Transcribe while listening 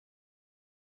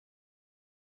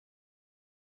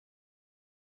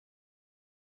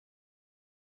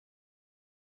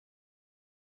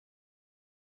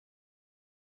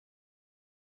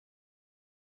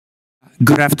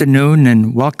Good afternoon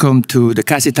and welcome to the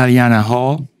Casa Italiana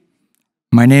Hall.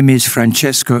 My name is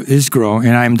Francesco Isgro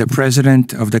and I'm the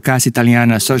president of the Casa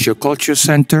Italiana Social Culture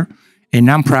Center, a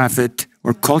nonprofit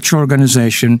or cultural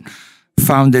organization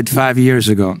founded 5 years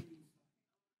ago.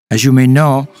 As you may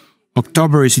know,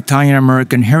 October is Italian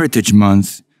American Heritage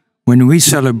Month, when we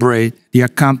celebrate the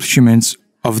accomplishments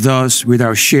of those with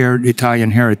our shared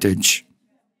Italian heritage.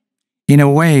 In a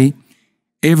way,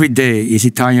 every day is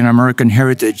Italian American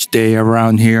Heritage Day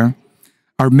around here.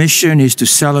 Our mission is to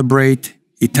celebrate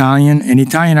Italian and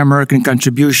Italian American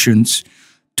contributions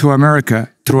to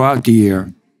America throughout the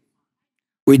year.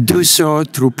 We do so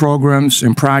through programs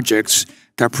and projects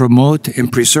that promote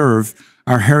and preserve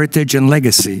our heritage and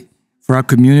legacy for our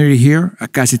community here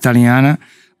at Casa Italiana,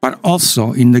 but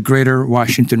also in the greater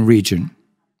Washington region.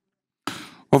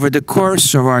 Over the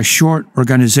course of our short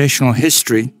organizational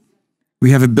history, we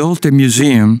have built a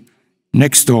museum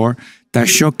next door that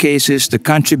showcases the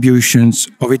contributions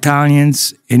of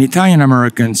Italians and Italian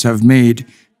Americans have made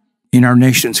in our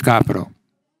nation's capital.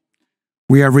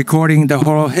 We are recording the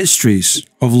oral histories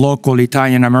of local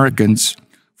Italian Americans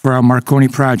for our Marconi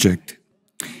project.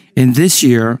 And this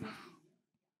year,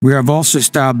 we have also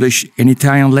established an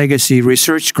Italian Legacy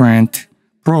Research Grant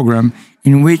program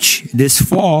in which this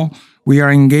fall we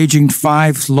are engaging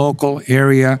 5 local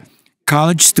area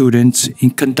college students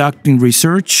in conducting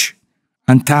research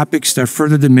on topics that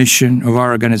further the mission of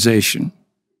our organization.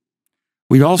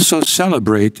 We also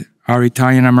celebrate our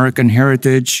Italian American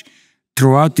heritage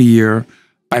throughout the year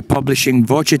by publishing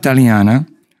Voce Italiana,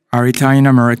 our Italian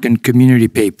American community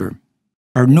paper.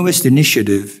 Our newest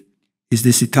initiative is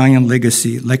this Italian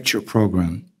Legacy Lecture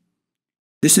Program.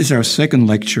 This is our second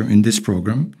lecture in this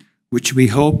program, which we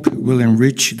hope will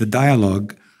enrich the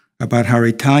dialogue about our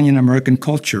Italian American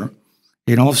culture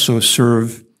and also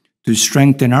serve to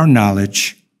strengthen our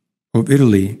knowledge of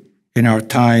Italy and our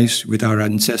ties with our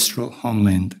ancestral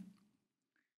homeland.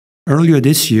 Earlier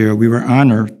this year, we were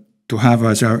honored to have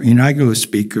as our inaugural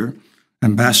speaker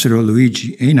Ambassador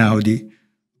Luigi Einaudi,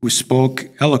 who spoke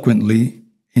eloquently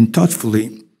and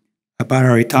thoughtfully about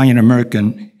our Italian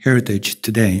American heritage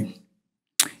today.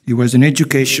 It was an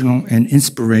educational and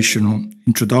inspirational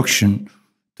introduction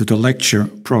to the lecture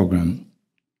program.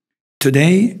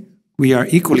 Today, we are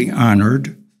equally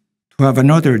honored to have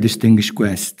another distinguished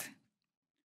guest,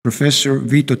 Professor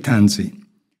Vito Tanzi.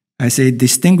 As a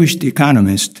distinguished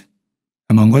economist,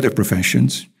 among other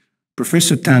professions,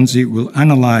 Professor Tanzi will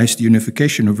analyze the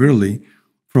unification of Italy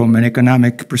from an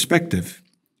economic perspective.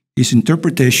 His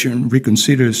interpretation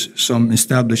reconsiders some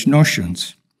established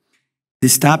notions.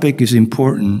 This topic is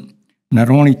important not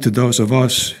only to those of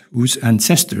us whose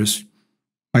ancestors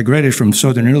migrated from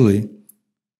southern Italy,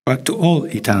 but to all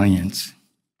Italians.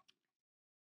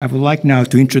 I would like now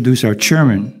to introduce our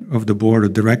chairman of the board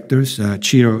of directors,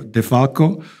 Ciro De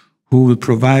Falco, who will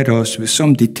provide us with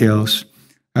some details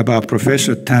about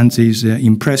Professor Tanzi's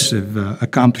impressive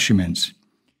accomplishments.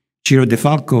 Ciro De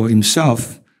Falco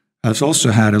himself has also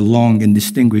had a long and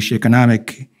distinguished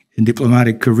economic and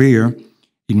diplomatic career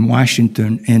in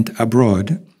Washington and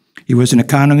abroad. He was an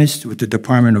economist with the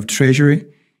Department of Treasury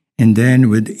and then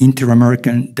with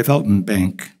Inter-American Development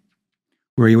Bank,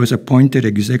 where he was appointed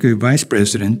executive vice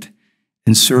president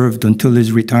and served until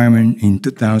his retirement in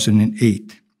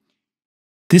 2008.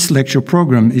 This lecture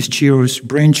program is Ciro's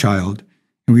brainchild,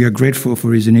 and we are grateful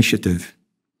for his initiative.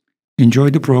 Enjoy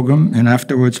the program, and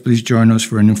afterwards, please join us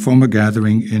for an informal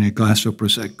gathering and a glass of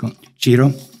Prosecco.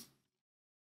 Ciro?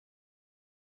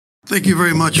 Thank you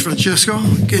very much, Francesco.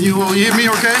 Can you all hear me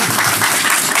okay?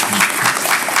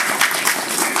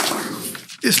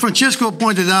 As Francesco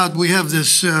pointed out, we have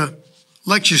this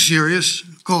lecture series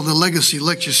called the Legacy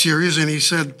Lecture Series, and he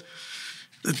said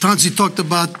that Tanzi talked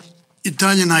about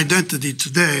Italian identity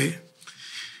today.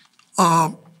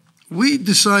 We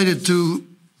decided to,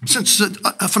 since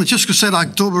Francesco said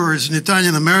October is an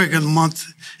Italian American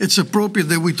month, it's appropriate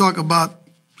that we talk about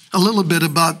a little bit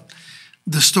about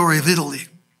the story of Italy,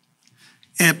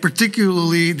 and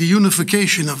particularly the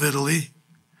unification of Italy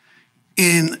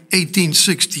in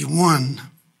 1861.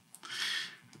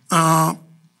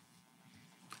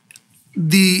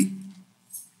 The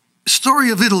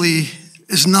story of Italy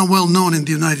is not well known in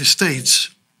the United States,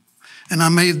 and I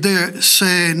may dare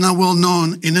say not well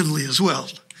known in Italy as well,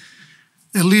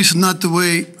 at least not the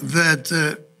way that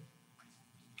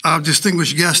our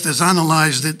distinguished guest has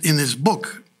analyzed it in his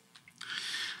book.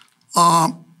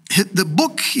 The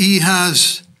book he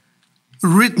has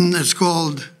written is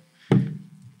called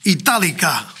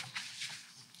Italica,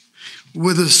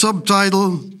 with a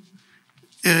subtitle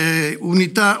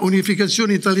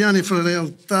Unification Italiana fra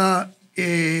realtà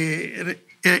e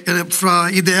fra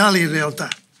ideali in realtà.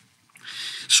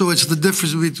 So it's the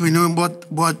difference between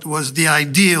what was the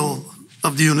ideal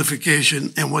of the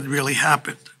unification and what really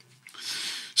happened.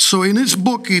 So in his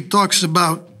book, he talks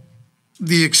about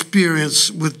the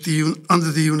experience with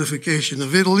under the unification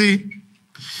of Italy.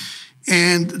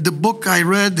 And the book I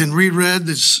read and reread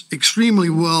is extremely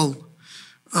well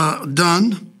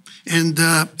done. And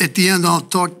at the end, I'll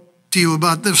talk to you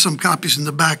about, there's some copies in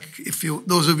the back.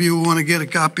 Those of you who want to get a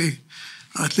copy,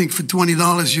 I think for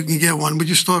 $20 you can get one. We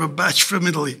just start a batch from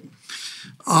Italy.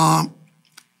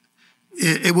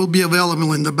 It will be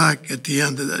available in the back at the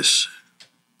end of this.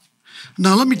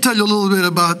 Now, let me tell you a little bit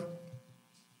about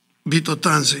Vito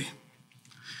Tanzi.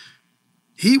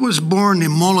 He was born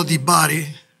in Mola di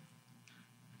Bari,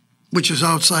 which is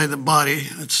outside the Bari.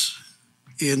 It's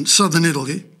in southern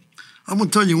Italy. I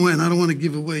won't tell you when. I don't want to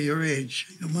give away your age.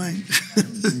 You mind?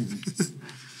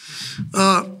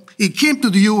 He came to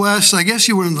the U.S., I guess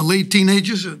you were in the late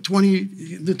teenagers, the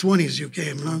 20s you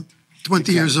came, huh?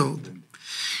 20 years old.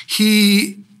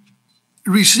 He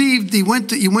went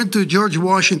to George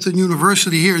Washington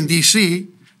University here in D.C.,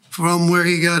 from where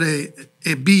he got a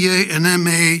BA and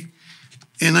MA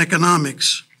in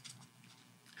economics.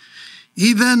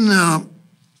 He then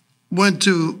went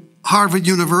to Harvard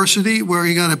University, where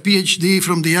he got a PhD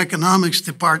from the economics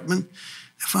department.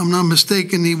 If I'm not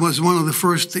mistaken, he was one of the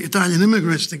first Italian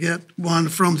immigrants to get one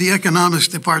from the economics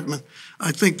department.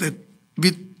 I think that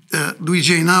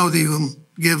Luigi Einaudi, who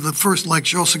gave the first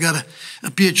lecture, also got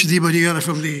a PhD, but he got it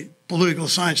from the political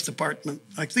science department.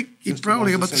 I think he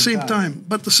probably about the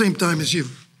same time as you.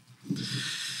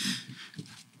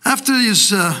 After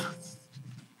his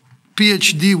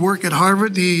PhD work at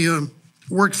Harvard, he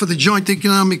worked for the Joint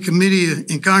Economic Committee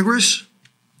in Congress,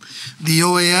 the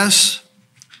OAS.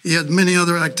 He had many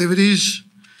other activities.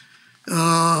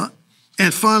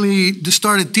 And finally, he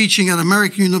started teaching at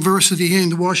American University here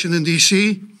in Washington,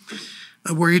 D.C.,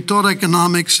 where he taught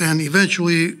economics and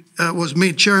eventually was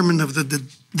made chairman of the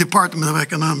Department of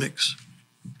Economics.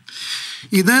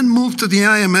 He then moved to the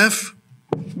IMF,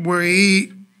 where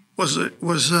he was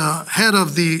head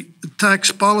of the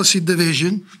tax policy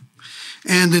division.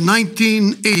 And in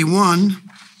 1981,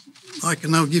 I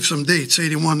can now give some dates,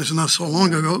 81 is not so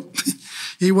long ago,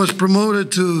 he was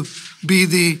promoted to be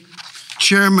the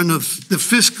chairman of the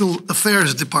Fiscal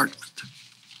Affairs Department.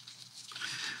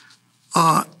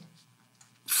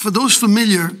 For those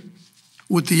familiar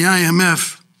with the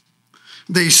IMF,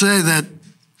 they say that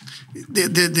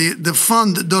the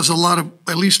fund does a lot of,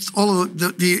 at least all of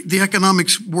the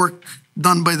economics work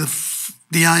done by the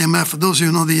IMF. For those of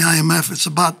you who know the IMF, it's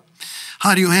about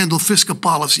how do you handle fiscal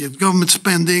policy, government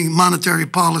spending, monetary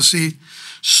policy.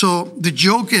 So the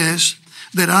joke is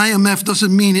that IMF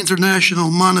doesn't mean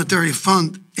International Monetary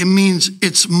Fund. It means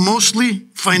it's mostly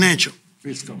financial.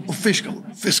 Fiscal. Or fiscal.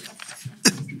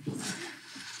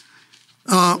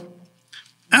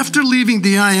 After leaving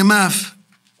the IMF,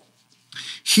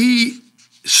 he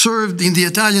served in the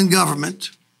Italian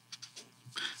government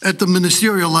at the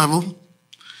ministerial level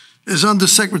as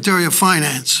Undersecretary of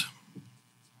Finance.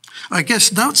 I guess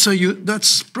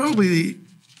that's probably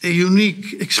a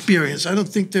unique experience. I don't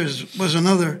think there was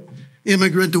another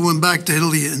immigrant who went back to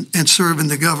Italy and served in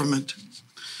the government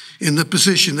in the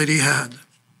position that he had,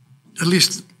 at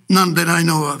least none that I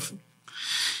know of.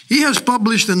 He has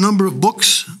published a number of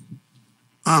books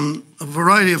on a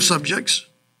variety of subjects: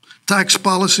 tax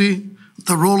policy,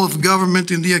 the role of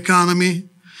government in the economy,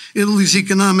 Italy's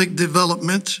economic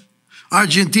development,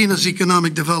 Argentina's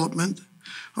economic development,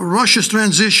 Russia's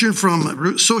transition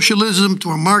from socialism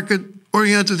to a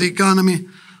market-oriented economy,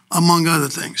 among other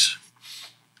things.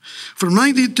 From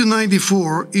 1990 to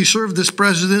 1994, he served as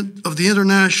president of the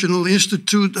International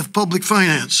Institute of Public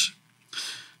Finance,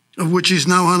 of which he's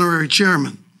now honorary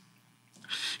chairman.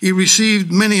 He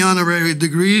received many honorary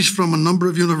degrees from a number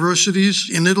of universities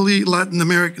in Italy, Latin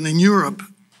America, and Europe.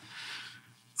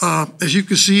 As you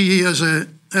can see, he has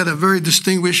had a very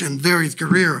distinguished and varied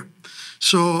career.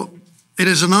 So it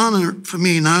is an honor for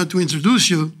me now to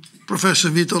introduce you, Professor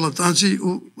Vito Tanzi,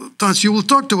 who will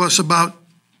talk to us about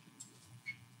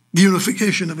the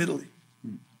unification of Italy.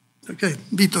 Okay,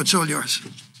 Vito, it's all yours.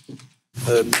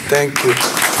 Thank you.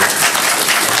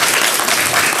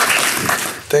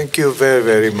 Thank you very,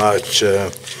 very much.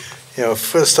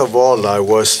 First of all, I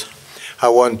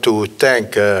want to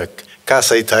thank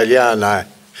Casa Italiana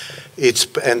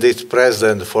and its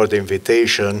president for the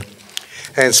invitation,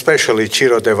 and especially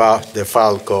Ciro De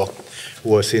Falco, who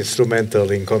was instrumental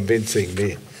in convincing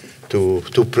me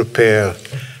to prepare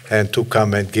and to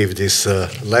come and give this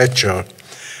lecture.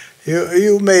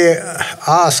 You may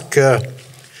ask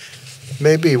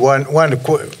maybe one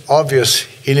obvious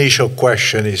initial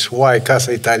question is why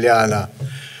Casa Italiana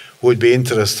would be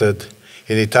interested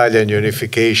in Italian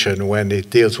unification when it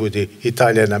deals with the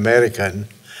Italian American.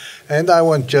 And I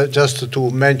want just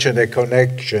to mention a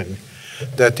connection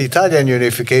that Italian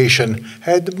unification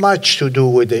had much to do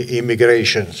with the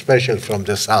immigration, especially from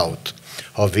the south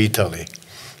of Italy.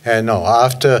 And no,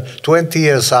 after 20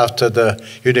 years after the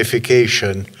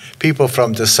unification, people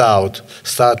from the south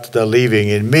started living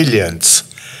in millions,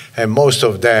 and most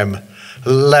of them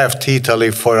left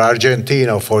Italy for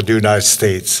Argentina, for the United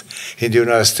States. In the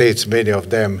United States, many of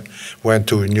them went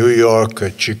to New York,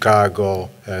 Chicago,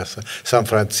 San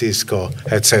Francisco,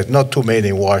 etc. Not too many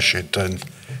in Washington.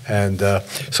 And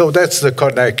so that's the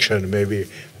connection, maybe.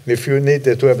 If you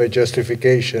needed to have a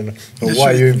justification of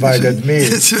why you invited me,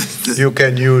 you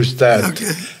can use that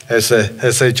as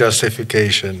a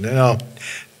justification. You know,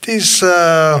 this.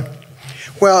 Well,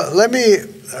 let me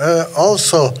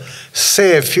also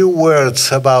say a few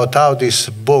words about how this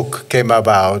book came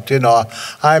about. You know,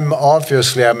 I'm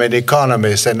an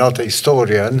economist and not a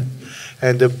historian,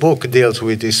 and the book deals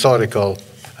with historical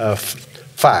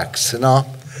facts. You know.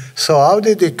 So how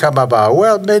did it come about?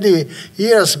 Well, many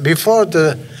years before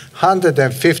the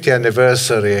 150th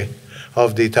anniversary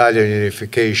of the Italian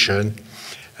unification,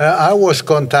 I was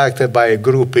contacted by a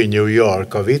group in New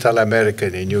York, of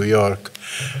Italo-American in New York,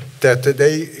 that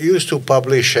they used to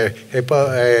publish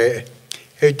a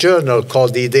journal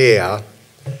called Idea,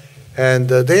 and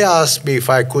they asked me if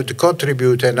I could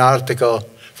contribute an article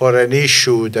for an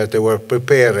issue that they were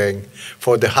preparing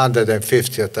for the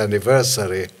 150th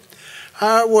anniversary.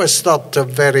 I was not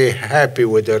very happy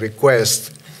with the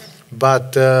request,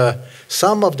 but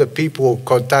some of the people who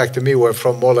contacted me were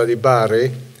from Mola di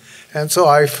Bari, and so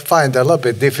I find it a little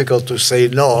bit difficult to say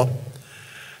no.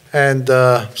 And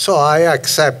so I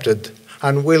accepted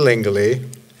unwillingly,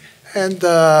 and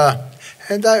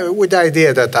with the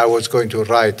idea that I was going to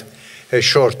write a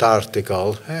short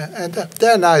article. And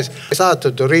then I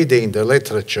started reading the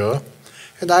literature,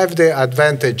 and I have the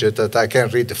advantage that I can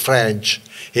read French,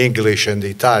 English, and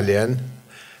Italian.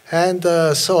 And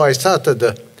so I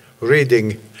started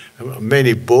reading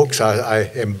many books.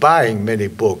 I am buying many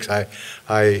books.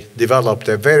 I developed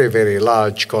a very, very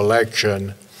large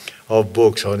collection of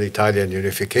books on Italian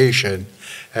unification.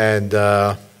 And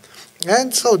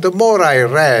so the more I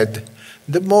read,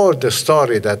 the more the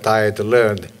story that I had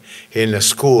learned in a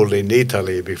school in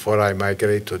Italy before I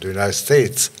migrated to the United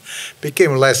States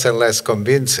became less and less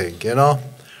convincing, you know.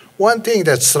 One thing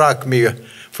that struck me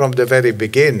from the very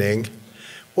beginning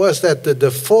was that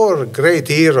the four great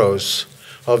heroes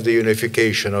of the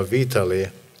unification of Italy,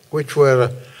 which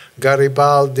were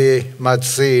Garibaldi,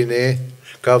 Mazzini,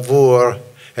 Cavour,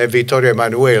 and Vittorio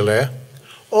Emanuele,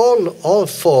 all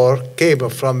four came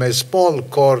from a small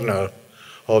corner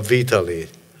of Italy,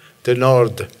 the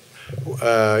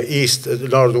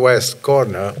northwest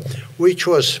corner, which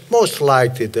was most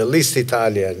likely the least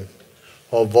Italian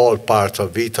of all parts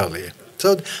of Italy.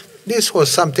 So this was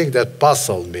something that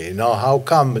puzzled me, you know, how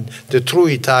come the true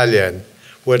Italian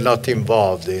were not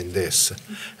involved in this?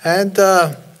 And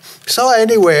so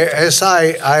anyway, as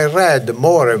I read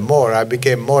more and more, I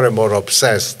became more and more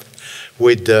obsessed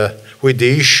with the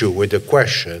issue, with the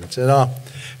questions, you know.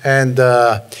 And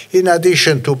in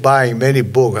addition to buying many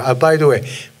books, by the way,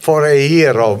 for a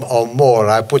year or more,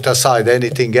 I put aside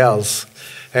anything else,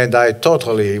 and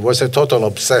it was a total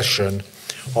obsession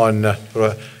on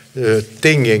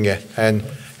thinking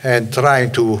and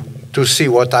trying to see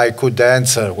what I could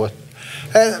answer.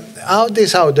 And how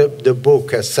the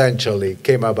book essentially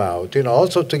came about, you know,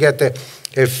 also to get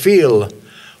a feel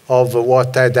of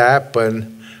what had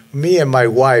happened. Me and my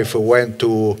wife went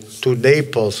to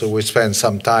Naples, so we spent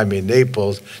some time in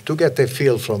Naples to get a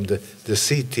feel from the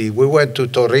city. We went to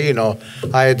Torino.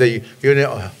 I had a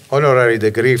honorary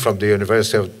degree from the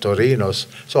University of Torino,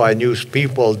 so I knew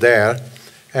people there,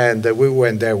 and we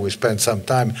went there, we spent some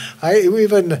time. We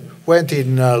even went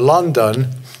in London.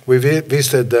 We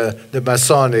visited the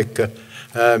Masonic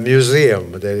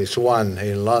museum. There is one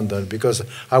in London, because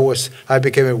I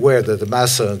became aware that the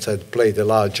Masons had played a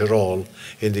large role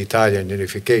in the Italian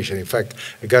unification. In fact,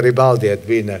 Garibaldi had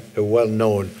been a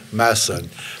well-known Mason.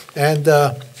 And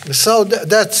so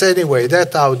that's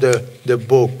how the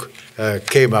book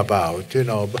came about, you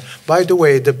know. By the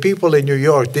way, the people in New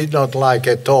York did not like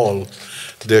at all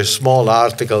the small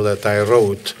article that I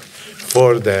wrote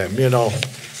for them, you know.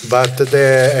 But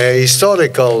the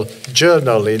historical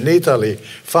journal in Italy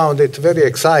found it very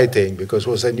exciting, because it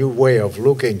was a new way of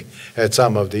looking at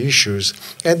some of the issues,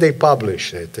 and they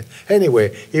published it.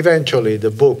 Anyway, eventually the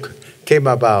book came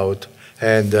about,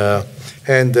 and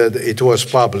it was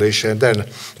published, and then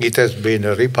it has been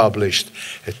republished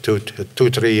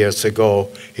 2-3 years ago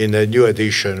in a new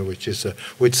edition, which is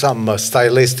with some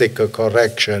stylistic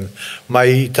correction. My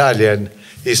Italian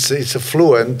is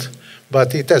fluent,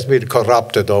 but it has been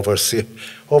corrupted over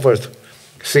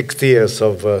 60 years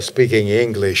of speaking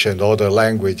English and other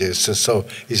languages, so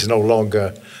it's no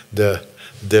longer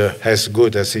as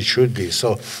good as it should be.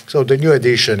 So the new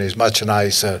edition is much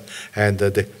nicer, and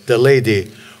the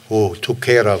lady who took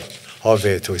care of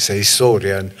it, who is a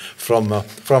historian from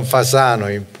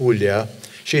Fasano in Puglia,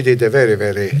 she did a very,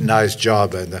 very nice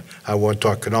job, and I want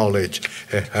to acknowledge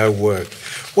her work.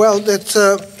 Well,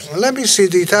 let me see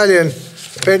the Italian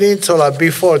peninsula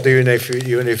before the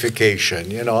unification.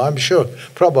 You know, I'm sure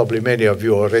probably many of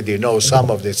you already know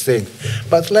some of these things,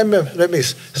 but let me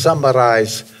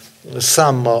summarize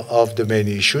some of the main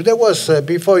issues. There was,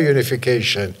 before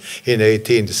unification in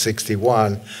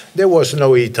 1861, there was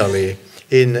no Italy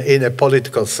in a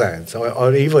political sense,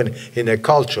 or even in a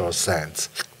cultural sense.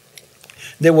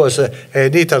 There was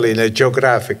an Italy in a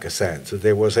geographic sense.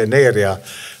 There was an area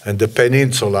in the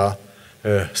peninsula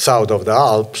south of the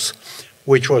Alps,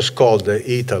 which was called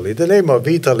Italy. The name of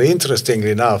Italy,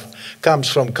 interestingly enough, comes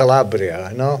from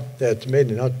Calabria. You know, that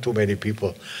not too many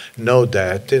people know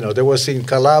that. You know, there was in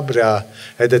Calabria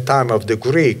at the time of the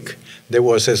Greek, there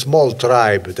was a small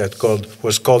tribe that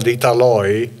was called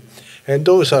Italoi, and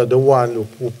those are the ones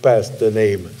who passed the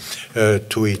name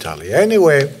to Italy.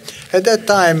 Anyway, at that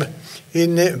time,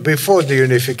 before the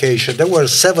unification, there were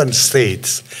 7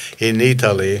 states in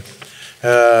Italy,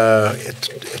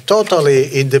 totally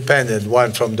independent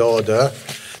one from the other.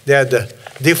 They had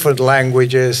different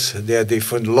languages, they had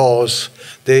different laws,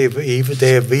 they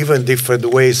have even different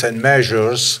ways and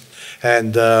measures,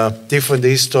 and different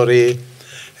history.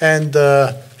 And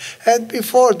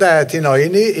before that, you know,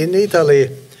 in Italy,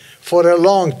 for a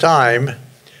long time,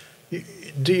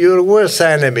 your worst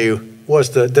enemy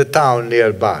was the town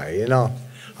nearby. You know,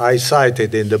 I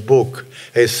cited in the book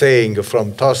a saying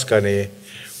from Tuscany,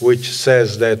 which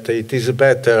says that it is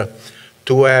better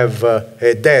to have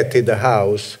a debt in the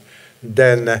house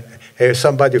than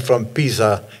somebody from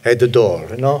Pisa at the door.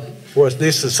 You know,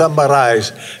 this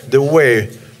summarizes the way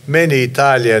many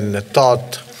Italians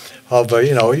thought of,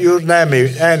 you know, your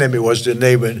enemy was the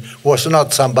neighbor, was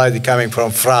not somebody coming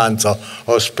from France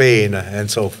or Spain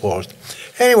and so forth.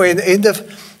 Anyway, in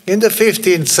the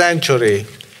 15th century,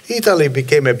 Italy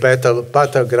became a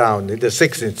battleground in the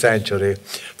 16th century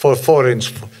for foreign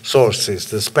sources.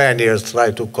 The Spaniards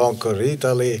tried to conquer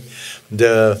Italy.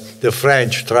 The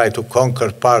French tried to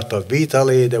conquer part of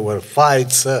Italy. There were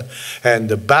fights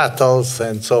and battles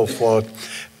and so forth.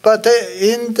 But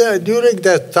during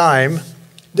that time,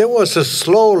 there was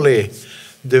slowly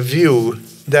the view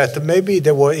that maybe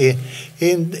there were in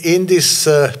this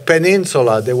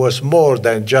peninsula, there was more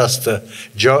than just a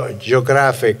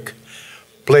geographic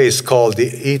place called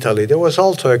Italy. There was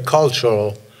also a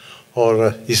cultural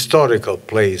or historical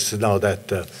place. You know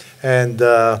that, and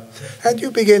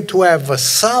you begin to have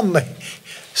some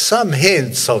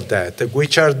hints of that.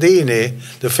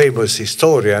 Guicciardini, the famous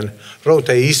historian, wrote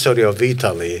a history of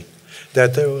Italy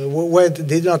that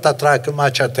did not attract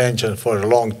much attention for a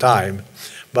long time,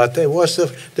 but it was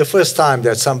the first time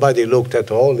that somebody looked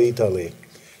at all Italy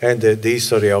and the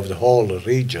history of the whole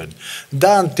region.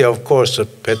 Dante, of course,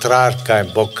 Petrarca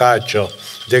and Boccaccio,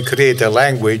 they create a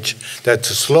language that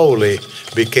slowly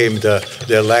became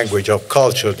the language of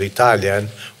cultured Italian,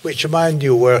 which, mind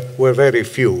you, were very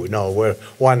few. You know, where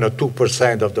 1 or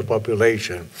 2% of the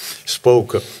population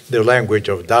spoke the language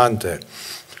of Dante.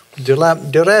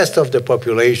 The rest of the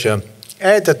population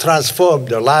had transformed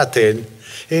the Latin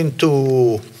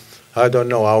into, I don't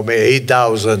know how many,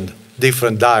 8,000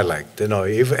 different dialects. You know,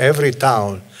 if every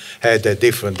town had a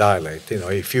different dialect. You know,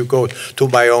 if you go to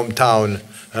my hometown,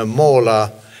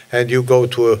 Mola, and you go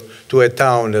to a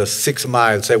town 6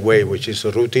 miles away, which is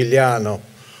Rutigliano,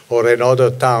 or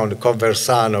another town,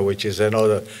 Conversano, which is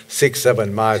another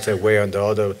 6-7 miles away on the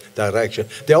other direction,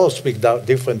 they all speak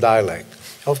different dialect.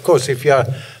 Of course, if you are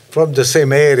from the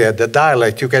same area, the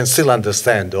dialect, you can still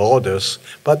understand the others,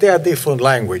 but they are different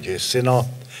languages, you know.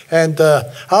 And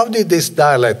how did this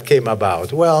dialect came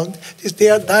about? Well, this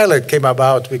dialect came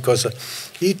about because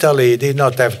Italy did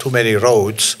not have too many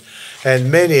roads, and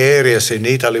many areas in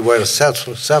Italy were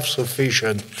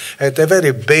self-sufficient at a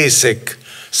very basic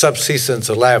subsistence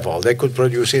level. They could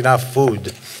produce enough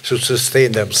food to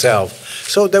sustain themselves.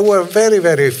 So there were very,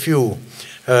 very few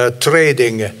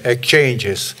trading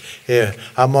exchanges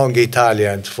among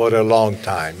Italians for a long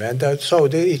time. And so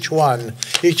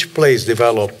each place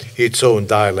developed its own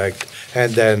dialect.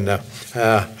 And then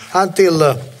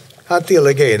until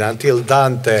until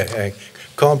Dante and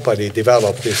company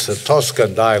developed this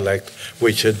Tuscan dialect,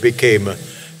 which eventually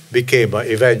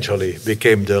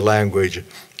became the language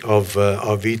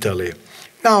of Italy.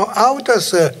 Now, how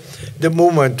does the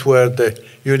movement where the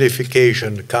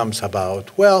unification comes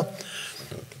about? Well,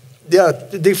 there are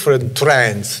different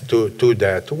trends to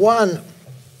that. One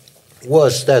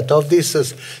was that of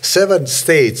these 7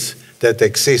 states that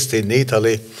exist in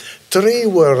Italy, 3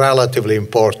 were relatively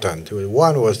important.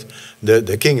 One was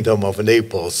the Kingdom of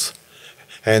Naples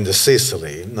and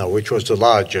Sicily, which was the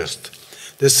largest.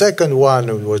 The second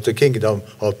one was the Kingdom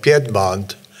of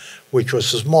Piedmont, which was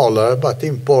smaller but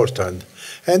important.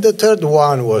 And the third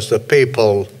one was the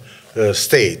Papal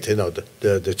state,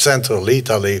 the central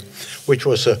Italy, which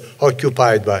was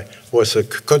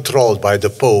controlled by the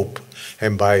Pope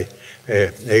and by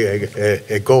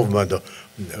a government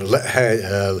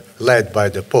led by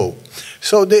the Pope.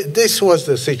 So this was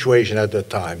the situation at the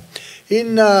time.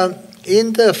 Around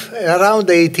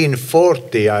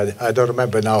 1840, I don't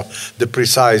remember now the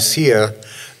precise year,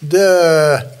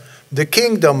 the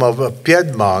Kingdom of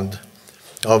Piedmont,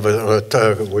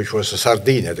 which was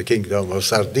Sardinia, the Kingdom of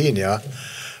Sardinia,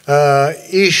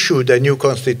 issued a new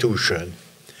constitution,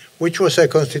 which was a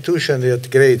constitution that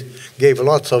gave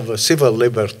lots of civil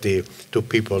liberty to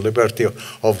people, liberty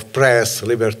of press,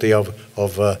 liberty of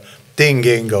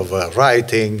thinking, of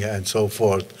writing, and so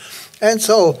forth. And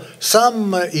so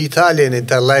some Italian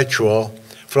intellectual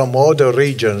from other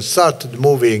regions started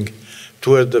moving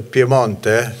toward the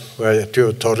Piemonte,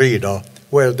 to Torino,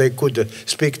 where they could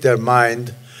speak their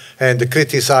mind and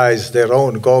criticize their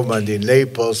own government in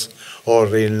Naples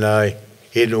or in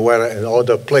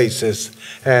other places,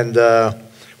 and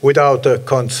without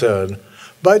concern.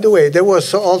 By the way, there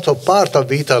was also part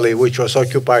of Italy which was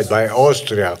occupied by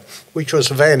Austria, which was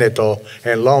Veneto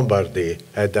and Lombardy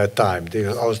at that time.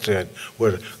 The Austrians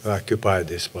were occupied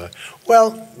this part.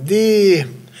 Well,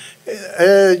 in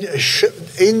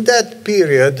that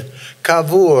period,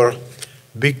 Cavour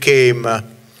became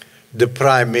the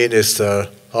prime minister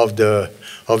of the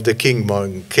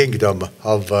kingdom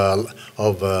of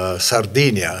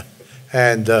Sardinia,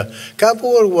 and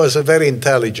Cavour was a very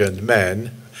intelligent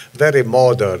man, very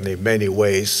modern in many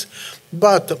ways,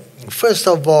 but first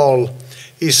of all,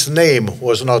 his name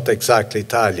was not exactly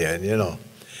Italian.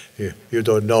 You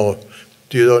don't know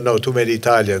too many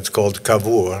Italians called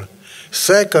Cavour.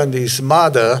 Second, his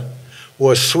mother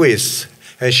was Swiss,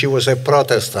 and she was a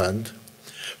Protestant.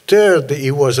 Third,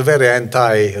 he was very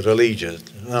anti-religious.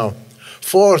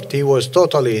 Fourth, he was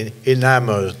totally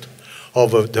enamored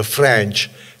of the French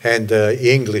and the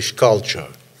English culture.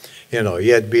 He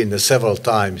had been several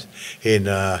times in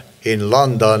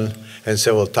London and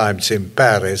several times in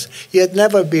Paris. He had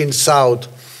never been south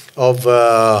of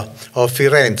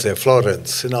Firenze,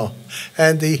 Florence,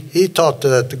 And he thought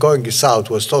that going south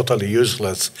was totally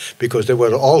useless because they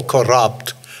were all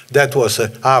corrupt. That was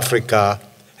Africa,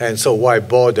 and so why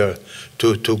bother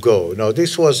to go?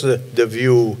 This was the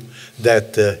view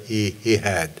that he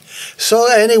had. So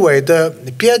anyway, the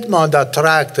Piedmont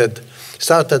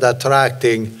started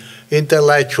attracting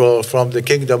intellectuals from the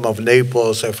Kingdom of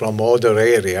Naples and from other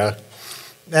areas,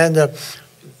 and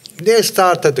they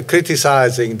started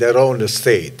criticizing their own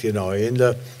state.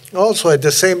 Also at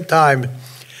the same time,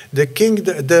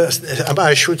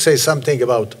 I should say something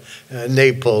about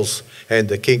Naples and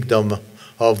the Kingdom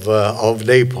of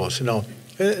Naples.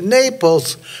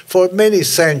 Naples, for many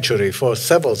centuries, for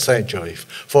several centuries,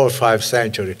 4 or 5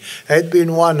 centuries, had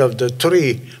been one of the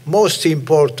 3 most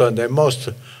important and most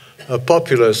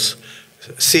populous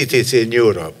cities in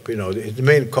Europe. The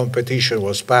main competition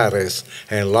was Paris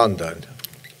and London.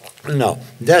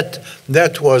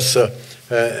 That was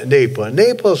Naples.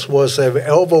 Naples was an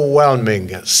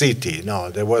overwhelming city.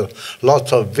 There were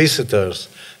lots of visitors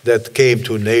that came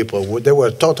to Naples. They were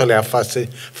totally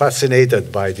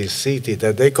fascinated by this city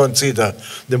that they consider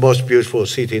the most beautiful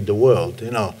city in the world,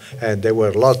 And there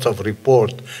were lots of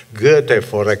reports. Goethe,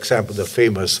 for example, the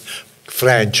famous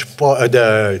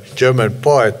the German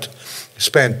poet,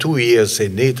 spent 2 years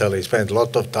in Italy, spent a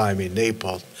lot of time in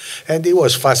Naples, and he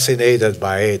was fascinated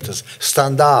by it.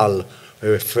 Stendhal,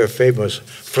 a famous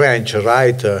French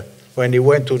writer, when he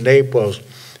went to Naples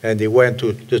and he went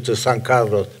to the San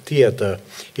Carlo Theater,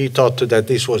 he thought that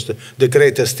this was the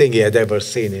greatest thing he had ever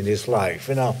seen in his life,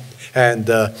 And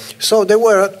so they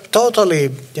were totally,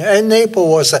 and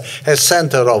Naples was a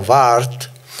center of art.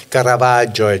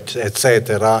 Caravaggio,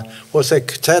 etc., was a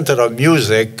center of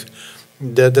music.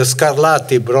 The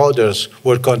Scarlatti brothers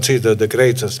were considered the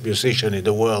greatest musician in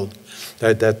the world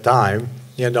at that time,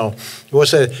 you know. It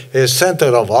was a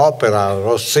center of opera,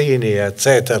 Rossini,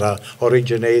 etc.,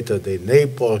 originated in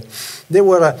Naples. They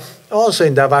were also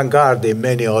in the avant-garde in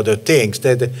many other things.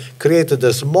 They created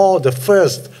the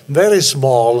first, very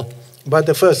small, but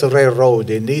the first railroad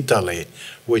in Italy,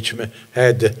 which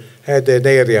had an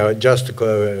area just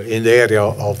in the area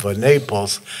of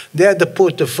Naples. They had to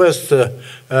put the first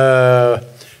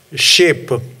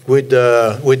ship with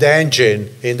engine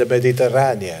in the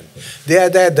Mediterranean. They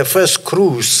had the first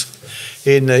cruise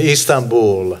in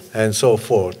Istanbul and so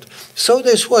forth. So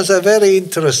this was a very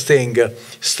interesting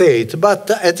state, but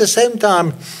at the same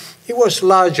time, it was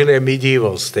largely a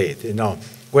medieval state, you know.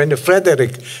 When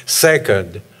Frederick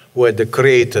II had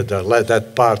created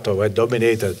that part of, had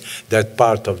dominated that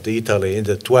part of the Italy in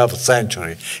the 12th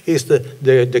century. He's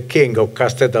the king of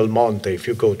Castel del Monte. If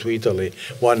you go to Italy,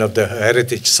 one of the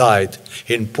heritage sites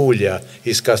in Puglia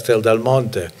is Castel del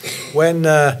Monte.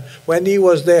 When he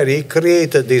was there, he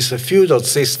created this feudal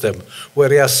system where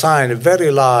he assigned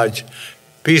very large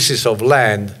pieces of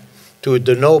land to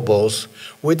the nobles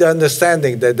with the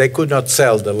understanding that they could not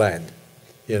sell the land.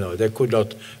 You know, they could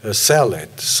not sell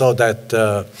it. So that,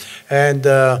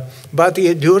 but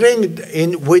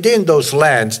within those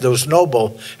lands, those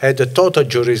nobles had the total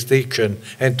jurisdiction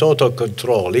and total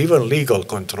control, even legal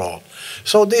control.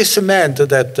 So this meant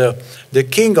that the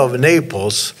king of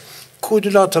Naples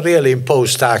could not really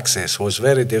impose taxes, was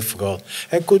very difficult,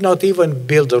 and could not even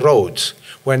build roads.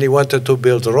 When he wanted to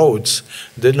build roads,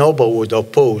 the noble would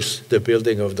oppose the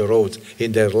building of the roads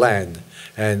in their land,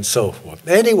 and so forth.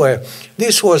 Anyway,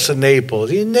 this was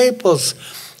Naples. In Naples,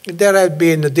 there had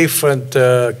been different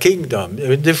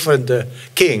different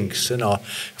kings. You know,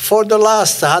 for the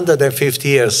last 150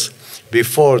 years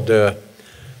before the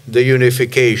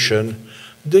unification,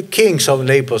 the kings of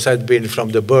Naples had been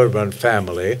from the Bourbon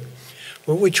family,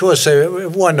 which was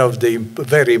one of the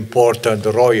very important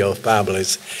royal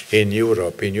families in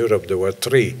Europe. In Europe, there were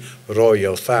 3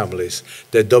 royal families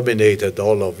that dominated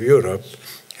all of Europe.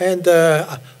 And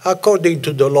according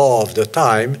to the law of the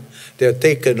time, they had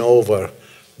taken over.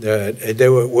 They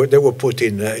were put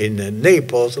in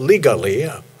Naples legally,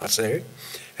 I say,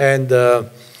 and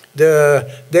they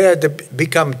had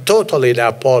become totally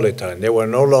Neapolitan. They were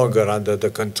no longer under the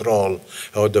control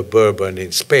of the Bourbon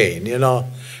in Spain, you know,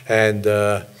 and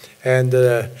they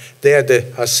had to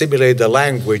assimilate the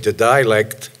language, the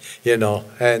dialect, you know,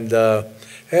 and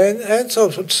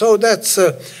so that's,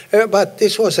 but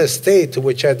this was a state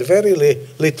which had very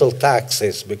little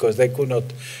taxes because they could not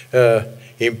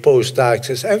impose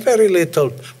taxes and very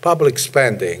little public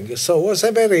spending. So it was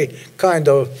a very kind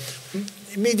of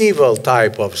medieval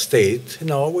type of state, you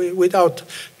know, without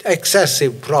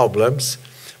excessive problems.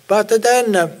 But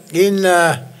then in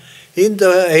the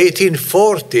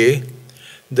 1840,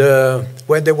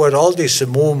 when there were all this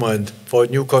movement for a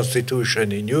new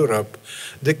constitution in Europe,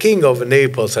 the king of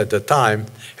Naples at the time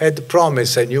had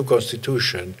promised a new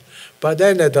constitution. But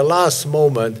then at the last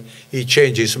moment, he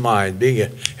changed his mind.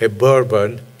 Being a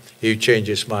Bourbon, he changed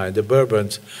his mind. The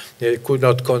Bourbons could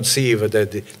not conceive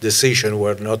that the decisions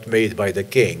were not made by the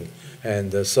king.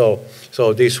 And so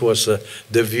this was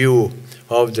the view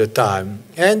of the time.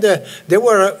 And there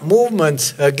were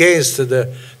movements against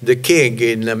the king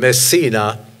in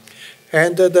Messina.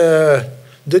 And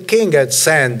the king had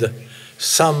sent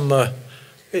some,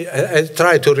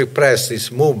 tried to repress this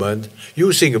movement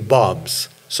using bombs.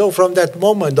 So from that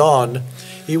moment on,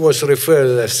 he was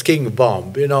referred as King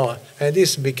Bomb, you know, and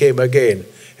this became again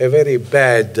a very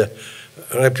bad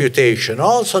reputation.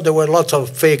 Also, there were lots of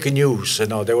fake news. You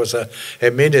know, there was a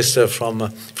minister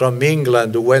from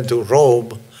England who went to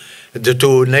Rome,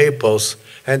 to Naples,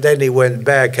 and then he went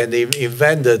back and he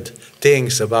invented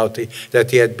things about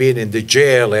that he had been in the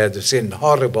jail, he had seen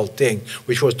horrible things,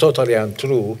 which was totally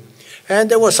untrue. And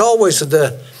there was always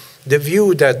the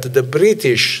view that the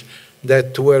British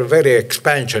that were very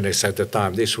expansionist at the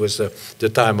time, this was the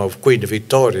time of Queen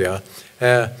Victoria,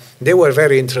 they were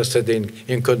very interested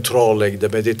in controlling the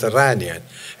Mediterranean.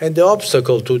 And the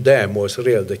obstacle to them was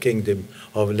really the Kingdom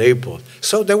of Naples.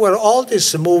 So there were all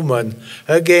this movement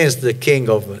against the King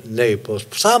of Naples.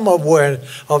 Some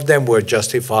of them were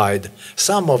justified.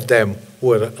 Some of them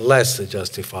were less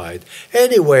justified.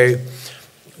 Anyway,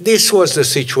 this was the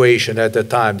situation at the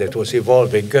time that was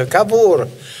evolving. Cavour,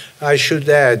 I should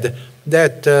add,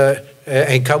 that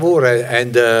and Cavour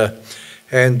and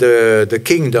the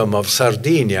Kingdom of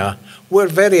Sardinia were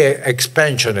very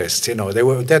expansionist. You know,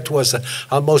 that was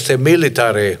almost a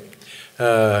military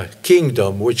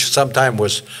kingdom, which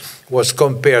sometimes was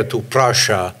compared to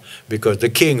Prussia, because the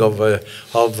king of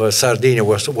Sardinia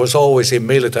was always in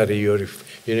military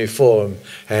uniform,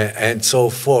 and so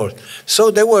forth.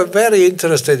 So they were very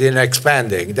interested in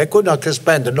expanding. They could not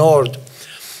expand north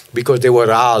because there were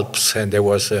Alps and there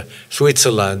was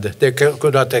Switzerland. They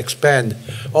could not expand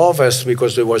ovest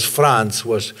because there was France,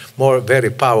 was very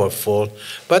powerful.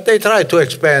 But they tried to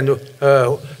expand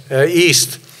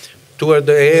east toward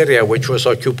the area which was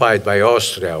occupied by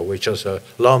Austria, which was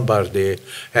Lombardy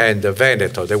and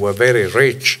Veneto. They were very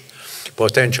rich,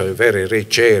 potentially very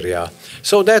rich area.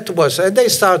 So that was, and they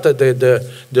started the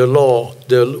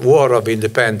war of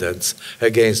independence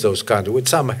against those countries with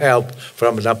some help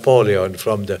from Napoleon,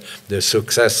 from the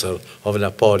successor of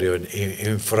Napoleon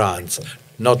in France.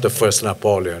 Not the first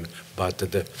Napoleon, but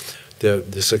the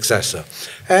successor.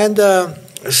 And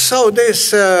so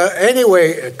this,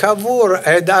 anyway, Cavour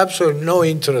had absolutely no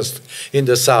interest in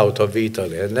the south of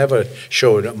Italy and never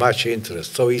showed much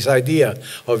interest. So his idea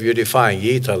of unifying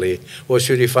Italy was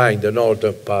unifying the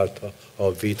northern part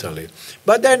of Italy.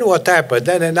 But then what happened?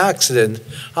 Then an accident,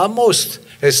 almost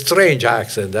a strange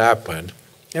accident happened.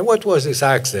 And what was this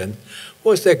accident?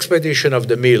 Was the expedition of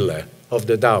the Mille, of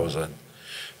the Thousand.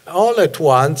 All at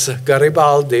once,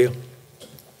 Garibaldi,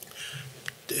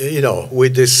 you know,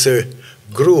 with this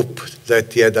group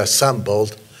that he had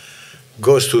assembled,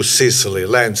 goes to Sicily,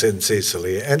 lands in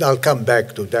Sicily, and I'll come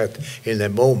back to that in a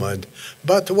moment.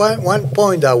 But one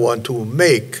point I want to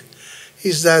make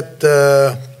is that,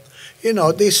 you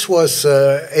know, this was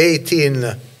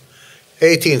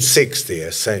 1860,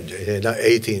 essentially,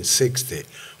 1860,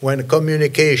 when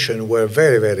communication were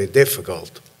very, very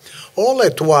difficult. All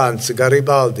at once,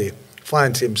 Garibaldi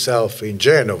finds himself in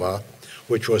Genova,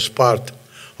 which was part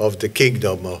of the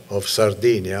kingdom of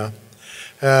Sardinia,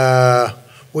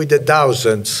 with the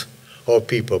thousands of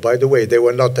people. By the way, they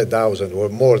were not 1,000, were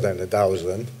more than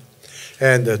 1,000.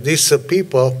 And these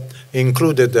people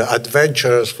included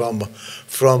adventurers from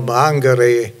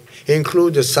Hungary,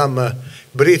 included some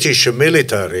British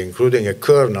military, including a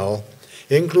colonel,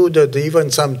 included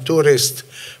even some tourists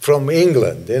from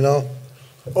England, you know.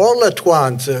 All at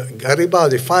once,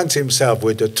 Garibaldi finds himself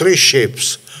with the 3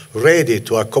 ships ready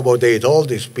to accommodate all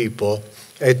these people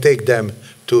and take them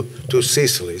to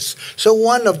Sicily. So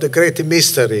one of the great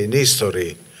mysteries in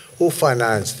history, who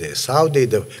financed this? How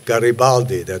did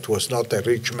Garibaldi, that was not a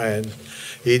rich man,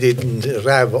 he didn't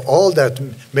have all that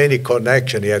many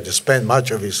connections, he had to spend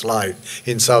much of his life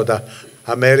in South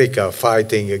America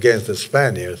fighting against the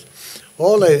Spaniards,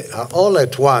 all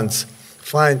at once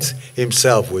finds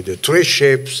himself with the 3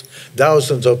 ships,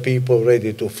 thousands of people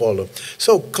ready to follow.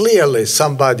 So clearly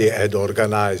somebody had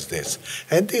organized this.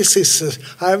 And this is,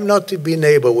 I have not been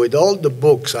able, with all the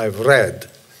books I've read,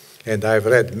 and I've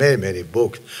read many, many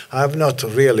books, I have not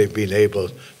really been able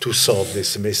to solve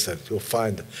this mystery, to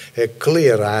find a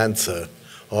clear answer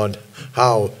on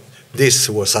how this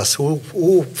was,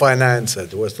 who financed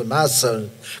it. Was the Mason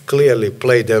clearly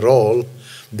played a role,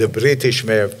 the British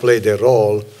may have played a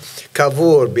role,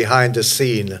 Cavour, behind the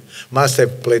scene, must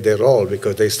have played a role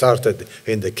because they started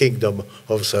in the kingdom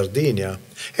of Sardinia.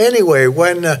 Anyway,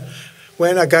 when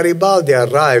Garibaldi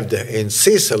arrived in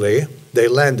Sicily, they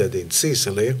landed in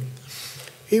Sicily,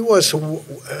 he was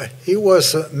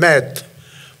met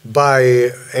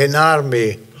by an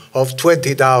army of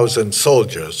 20,000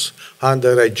 soldiers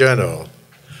under a general.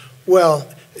 Well,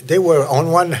 they were,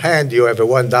 on one hand you have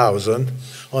 1,000,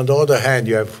 on the other hand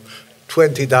you have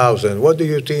 20,000. What do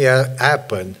you think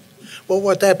happened? Well,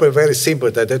 what happened, very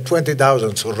simple, that the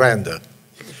 20,000 surrendered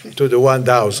to the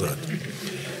 1,000.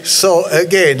 So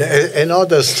again,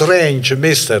 another strange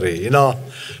mystery, you know.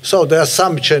 So the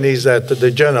assumption is that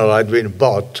the general had been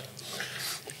bought,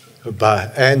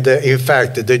 and in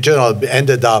fact, the general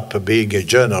ended up being a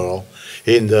general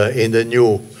in the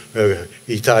new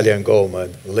Italian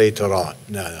government later on.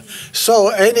 So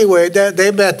anyway,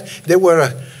 they met, they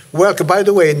were welcome. By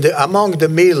the way, among the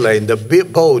Mille, in the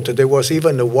boat, there was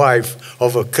even the wife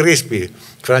of a Crispi.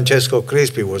 Francesco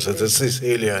Crispi was a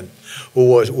Sicilian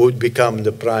who would become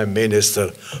the prime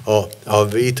minister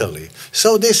of Italy.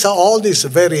 So all this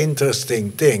very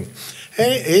interesting thing.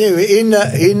 In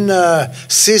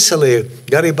Sicily,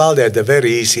 Garibaldi had a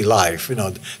very easy life. You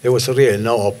know, there was really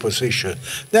no opposition.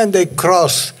 Then they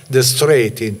crossed the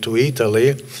strait into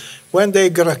Italy. When they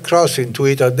crossed into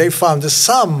Italy, they found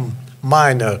some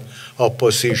minor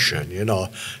opposition, you know.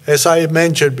 As I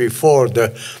mentioned before,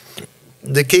 the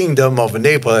kingdom of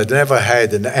Naples had never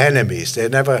had enemies. They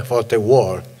never fought a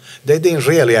war. They didn't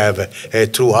really have a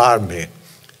true army.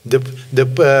 The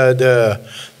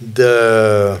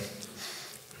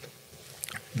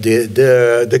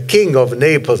king of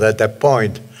Naples at that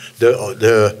point,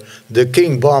 the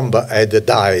King Bomba had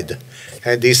died,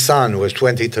 and his son was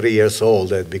 23 years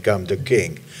old, had become the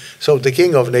king. So the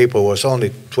king of Naples was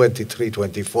only 23,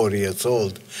 24 years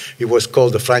old. He was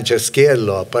called the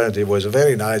Franceschiello. Apparently he was a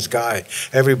very nice guy.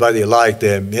 Everybody liked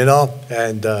him, you know.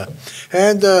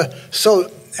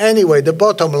 So anyway, the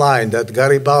bottom line that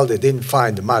Garibaldi didn't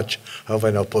find much of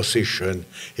an opposition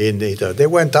in Italy. They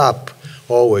went up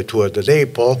all the way toward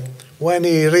Naples. When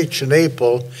he reached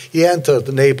Naples, he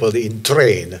entered Naples in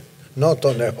train, not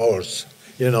on a horse,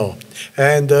 you know.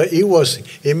 And he was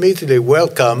immediately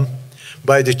welcomed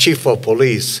by the chief of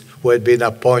police, who had been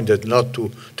appointed not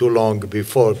too long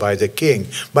before by the king.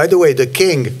 By the way, the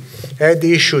king had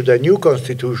issued a new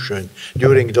constitution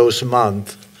during those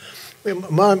months,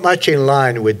 much in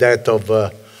line with that of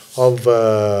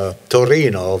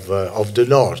Torino, of the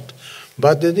north.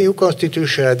 But the new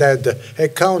constitution had a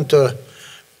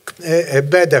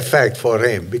bad effect for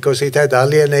him, because it had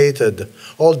alienated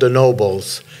all the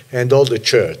nobles and all the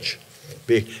church.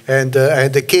 And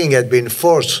the king had been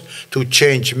forced to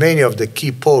change many of the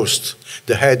key posts,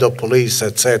 the head of police,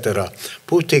 etc.,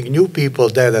 putting new people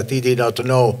there that he did not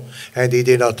know, and he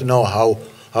did not know how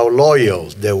loyal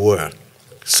they were.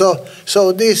 So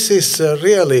this is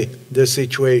really the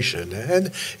situation.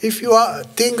 And if you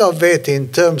think of it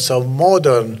in terms of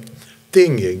modern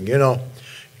thinking, you know,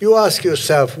 you ask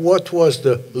yourself, what was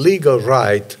the legal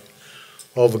right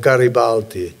of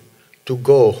Garibaldi to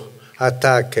go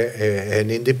attack an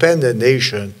independent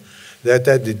nation that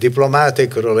had the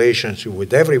diplomatic relationship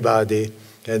with everybody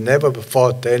and never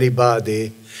fought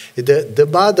anybody? The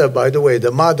mother, by the way,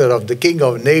 the mother of the King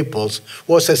of Naples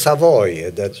was a Savoy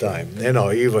at that time, you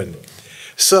know, even.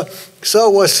 So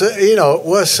was, you know,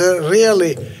 was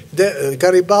really,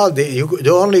 Garibaldi,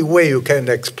 the only way you can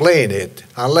explain it,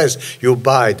 unless you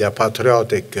buy the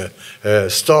patriotic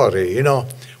story, you know,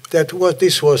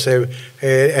 this was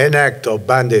an act of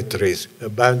banditry. So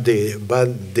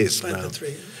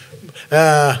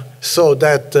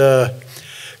that,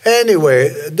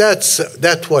 anyway,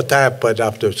 that's what happened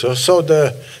after. So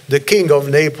the king of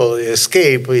Naples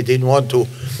escaped. He didn't want to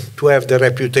have the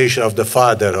reputation of the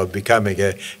father of becoming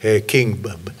a king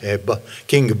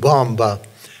bomba.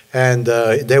 And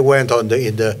they went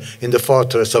in the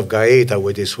fortress of Gaeta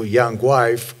with his young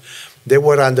wife. They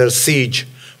were under siege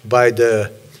by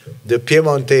the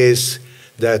Piemontese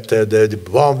that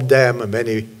bombed them.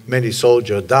 Many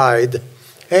soldiers died.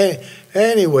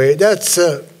 Anyway, that's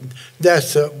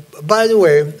by the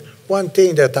way, one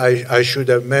thing that I should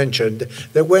have mentioned,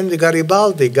 that when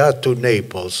Garibaldi got to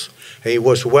Naples, he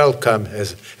was welcomed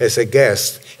as a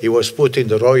guest. He was put in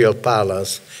the royal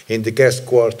palace, in the guest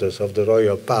quarters of the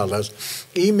royal palace.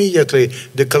 He immediately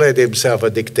declared himself a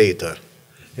dictator.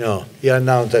 You know, he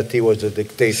announced that he was a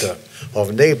dictator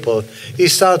of Naples. He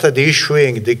started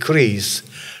issuing decrees,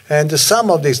 and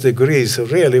some of these decrees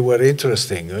really were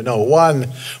interesting. You know, one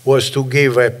was to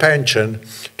give a pension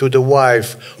to the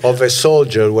wife of a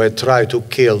soldier who had tried to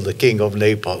kill the king of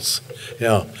Naples. You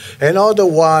know, another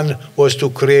one was to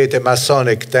create a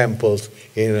Masonic temple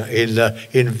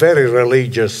in very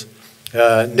religious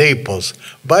Naples.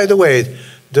 By the way,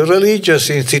 the religious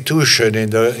institution in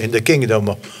the kingdom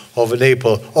of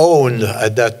Naples owned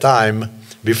at that time,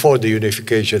 before the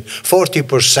unification,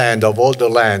 40% of all the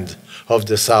land of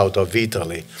the south of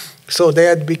Italy. So they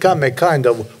had become a kind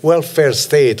of welfare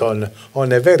state on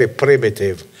a very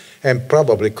primitive and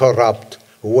probably corrupt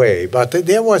way. But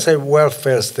there was a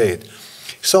welfare state.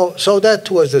 So that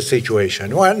was the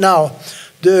situation. Well, now,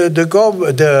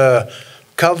 the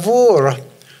Cavour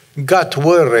got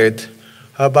worried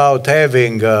about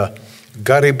having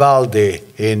Garibaldi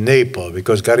in Naples,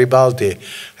 because Garibaldi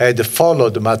had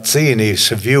followed Mazzini's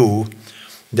view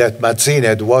that Mazzini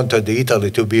had wanted Italy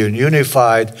to be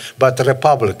unified, but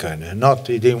Republican,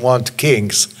 he didn't want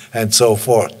kings and so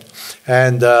forth.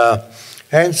 And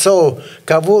so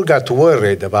Cavour got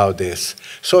worried about this.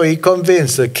 So he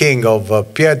convinced the king of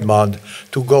Piedmont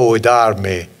to go with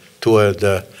army toward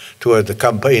the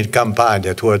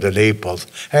Campania, toward the Naples.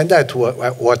 And that's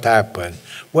what happened.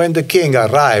 When the king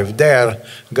arrived there,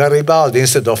 Garibaldi,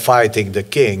 instead of fighting the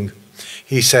king,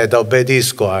 he said,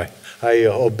 "Obbedisco, I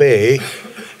obey,"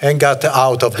 and got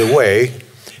out of the way.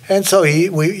 And so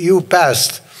you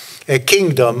passed a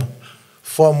kingdom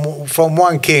from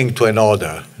one king to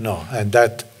another. No, and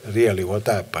that really what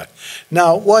happened.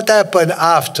 Now, what happened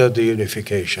after the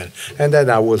unification? And then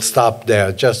I will stop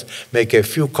there, just make a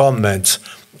few comments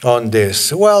on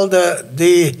this. Well, there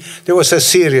was a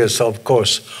series, of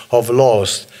course, of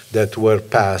laws that were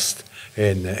passed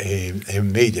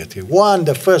immediately.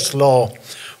 The first law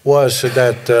was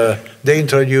that they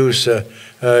introduced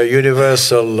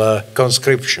universal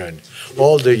conscription.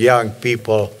 All the young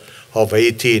people of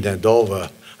 18 and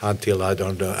over, until I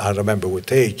remember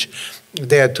what age,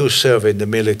 they had to serve in the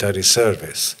military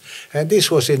service. And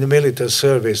this was in the military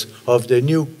service of the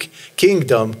new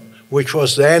kingdom, which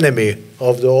was the enemy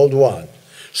of the old one.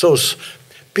 So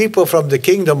people from the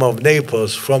kingdom of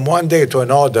Naples, from one day to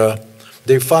another,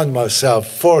 they found themselves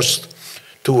forced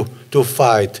to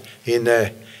fight in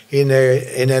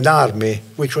an army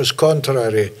which was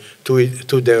contrary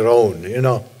to their own, you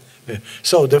know.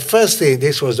 So the first thing,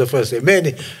 this was the first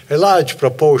thing. A large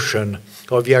proportion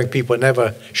of young people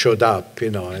never showed up, you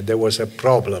know, and there was a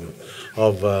problem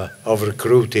of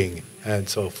recruiting and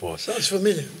so forth. Sounds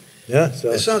familiar. Yeah, so.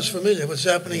 It sounds familiar. What's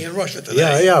happening in Russia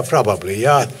today? Yeah, probably.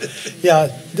 Yeah, yeah.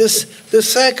 The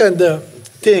second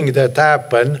thing that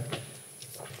happened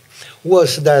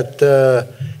was that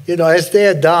you know, as they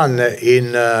had done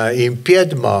in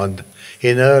Piedmont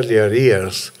in earlier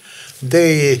years,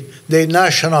 they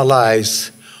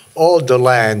nationalized all the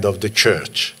land of the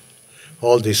church.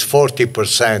 All this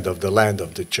 40% of the land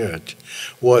of the church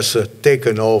was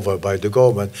taken over by the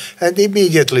government and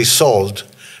immediately sold,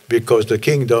 because the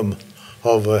kingdom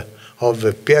of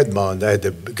Piedmont had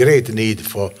a great need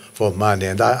for money.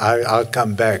 And I'll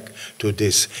come back to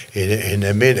this in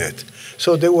a minute.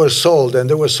 So they were sold, and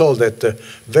they were sold at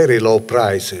very low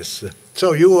prices.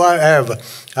 So I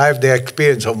have the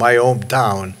experience of my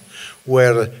hometown,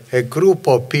 where a group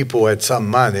of people had some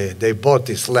money, they bought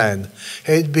this land,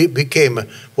 and it became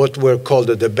what were called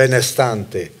the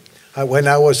benestanti. When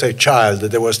I was a child,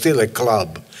 there was still a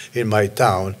club in my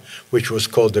town, which was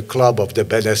called the Club of the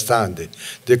Benestanti,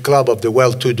 the Club of the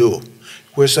Well-to-Do.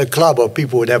 It was a club of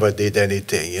people who never did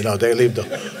anything. You know, they lived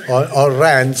on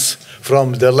rents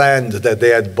from the land that they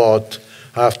had bought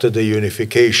after the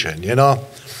unification, you know.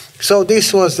 So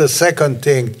this was the second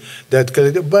thing that,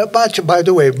 by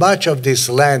the way, much of this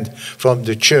land from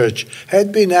the church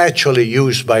had been actually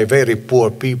used by very poor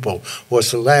people.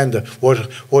 Was land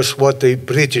was what the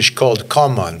British called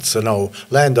commons, you know,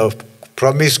 land of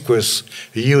promiscuous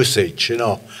usage, you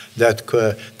know,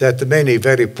 that many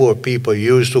very poor people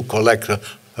used to collect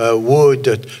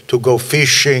wood, to go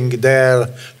fishing there,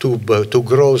 to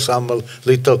grow some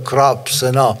little crops,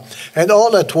 you know. And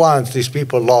all at once, these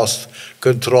people lost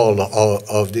control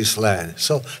of this land.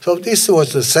 So this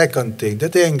was the second thing. The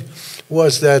thing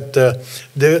was that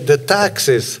the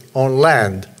taxes on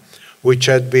land, which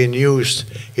had been used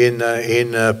in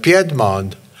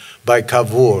Piedmont by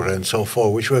Cavour and so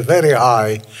forth, which were very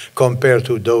high compared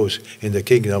to those in the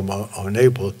kingdom of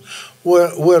Naples,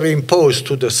 were imposed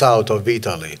to the south of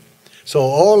Italy. So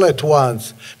all at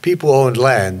once, people who owned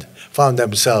land found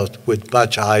themselves with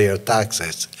much higher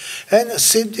taxes. And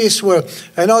this were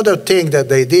another thing that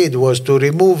they did was to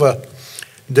remove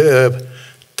the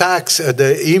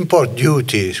import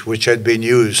duties which had been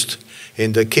used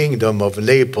in the kingdom of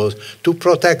Naples to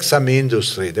protect some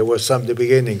industry. There was the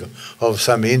beginning of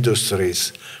some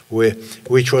industries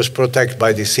which was protected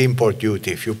by this import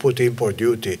duty. If you put import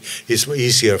duty, it's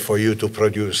easier for you to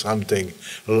produce something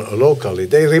locally.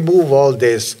 They removed all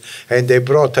this, and they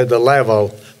brought at the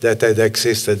level that had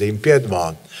existed in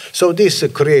Piedmont. So this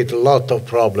created a lot of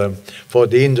problem for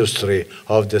the industry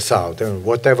of the South. And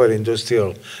whatever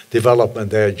industrial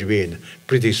development there had been,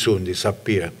 pretty soon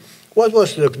disappeared. What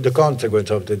was the consequence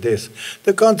of this?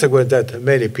 The consequence that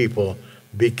many people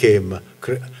became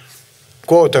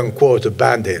quote-unquote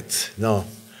bandits, no?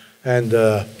 And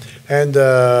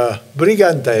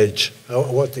brigandage,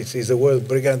 what is the word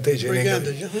brigandage in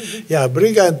English? Yeah,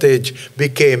 brigandage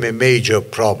became a major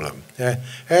problem.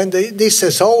 And this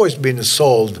has always been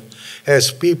sold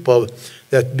as people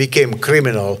that became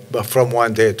criminal from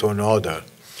one day to another.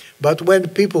 But when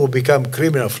people become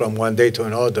criminal from one day to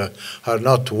another are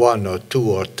not 1 or 2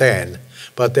 or 10,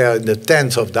 but they are in the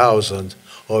tens of thousands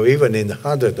or even in the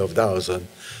hundreds of thousands,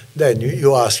 then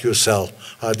you ask yourself,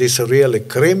 are these really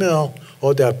criminal,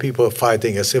 or they are people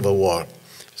fighting a civil war?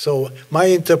 So my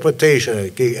interpretation,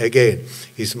 again,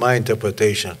 is my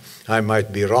interpretation. I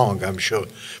might be wrong, I'm sure.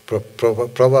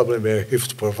 Probably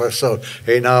if Professor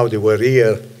Einaudi were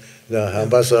here, the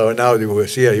Ambassador Einaudi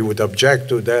was here, he would object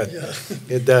to that.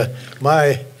 Yeah.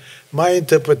 My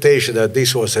interpretation that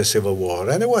this was a civil war,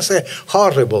 and it was a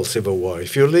horrible civil war.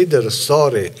 If you read the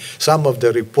story, some of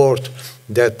the report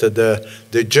that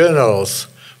the generals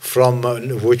from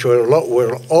which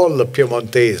were all the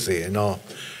Piemontese, you know,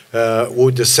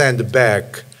 would send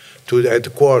back to the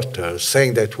headquarters,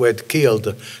 saying that we had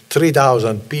killed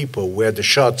 3,000 people, we had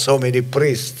shot so many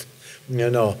priests, you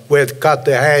know, we had cut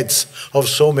the heads of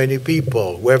so many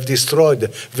people, we have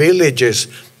destroyed villages,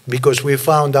 because we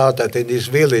found out that in this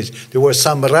village there were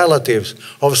some relatives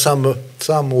of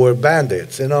some were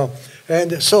bandits, you know.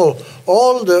 And so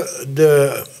all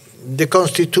the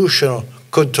constitutional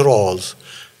controls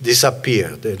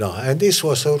disappeared, you know. And this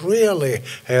was really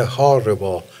a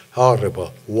horrible,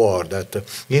 horrible war that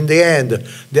in the end,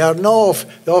 there are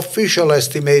the official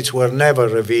estimates were never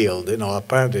revealed, you know.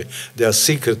 Apparently, they are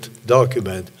secret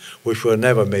documents which were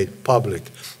never made public.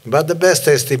 But the best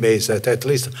estimates that at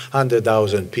least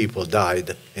 100,000 people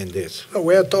died in this. So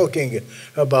we are talking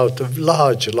about a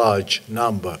large, large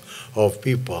number of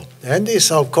people. And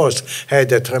this, of course,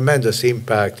 had a tremendous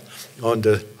impact on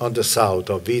the south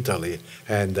of Italy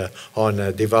and on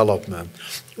development.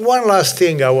 One last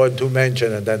thing I want to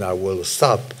mention, and then I will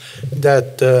stop,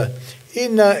 that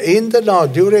in the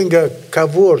north, during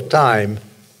Cavour time,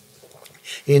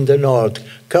 in the north,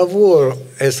 Cavour,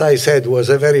 as I said, was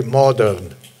a very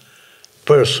modern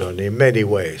person in many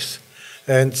ways.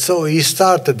 And so he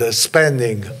started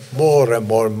spending more and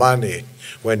more money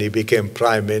when he became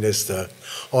prime minister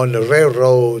on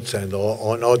railroads and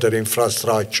on other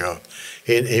infrastructure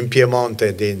in Piedmont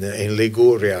and in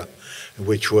Liguria,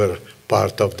 which were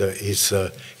part of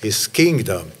his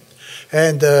kingdom.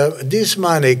 And this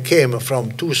money came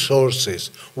from two sources.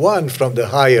 One from the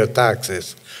higher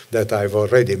taxes that I've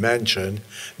already mentioned.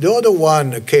 The other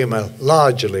one came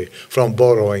largely from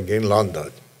borrowing in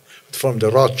London, from the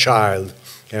Rothschild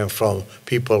and from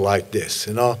people like this,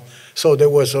 you know. So there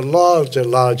was a large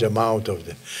amount of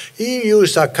them. He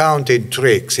used accounting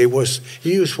tricks. He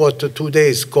used what today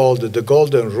is called the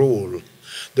golden rule.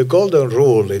 The golden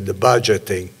rule in the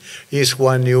budgeting is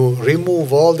when you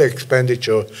remove all the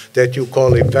expenditure that you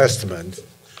call investment.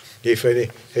 If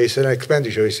it's an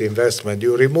expenditure, it's investment,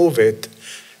 you remove it,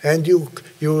 and you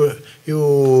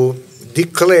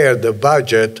declare the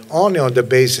budget only on the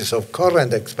basis of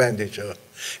current expenditure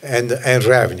and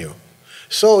revenue.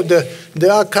 So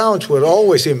the accounts were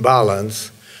always in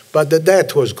balance, but the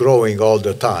debt was growing all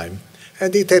the time,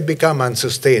 and it had become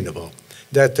unsustainable.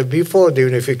 That before the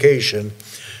unification,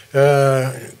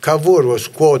 Cavour was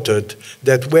quoted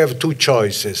that we have two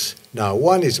choices now.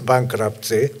 One is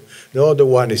bankruptcy, the other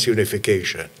one is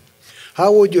unification.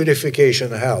 How would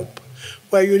unification help?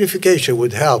 Well, unification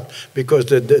would help because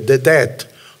the debt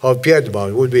of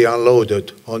Piedmont would be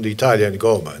unloaded on the Italian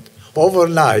government.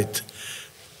 Overnight,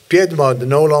 Piedmont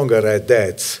no longer had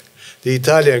debts. The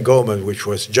Italian government, which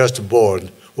was just born,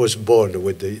 was born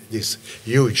with this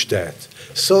huge debt.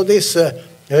 So this,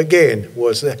 again,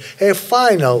 was a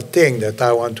final thing that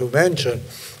I want to mention,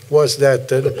 was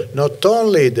that not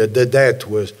only the debt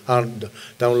was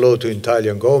downloaded to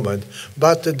Italian government,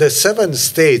 but the 7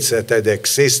 states that had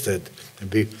existed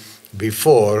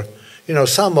before, you know,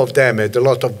 some of them had a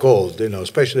lot of gold, you know,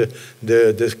 especially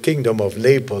the Kingdom of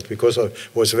Naples, because it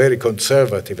was very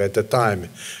conservative at the time.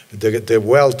 The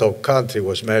wealth of country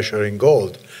was measured in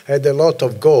gold, had a lot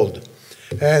of gold.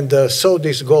 And so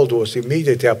this gold was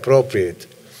immediately appropriated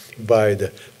by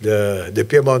the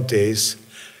Piemontese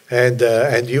and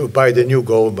by the new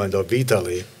government of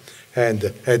Italy, and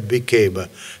it became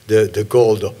the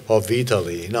gold of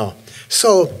Italy, you know.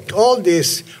 So all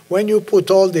this, when you put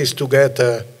all this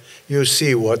together, you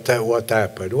see what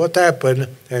happened. What happened,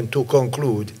 and to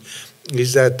conclude,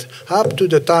 is that up to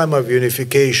the time of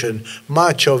unification,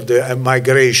 much of the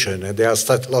migration, and there are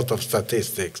a lot of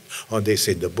statistics on this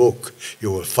in the book,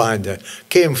 you will find,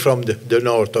 came from the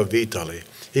north of Italy.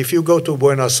 If you go to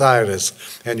Buenos Aires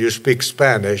and you speak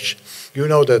Spanish, you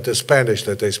know that the Spanish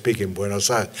that they speak in Buenos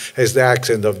Aires has the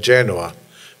accent of Genoa,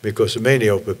 because many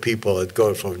of the people had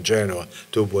gone from Genoa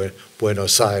to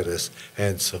Buenos Aires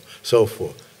and so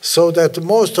forth. So that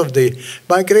most of the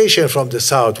migration from the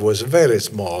south was very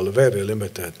small, very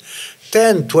limited.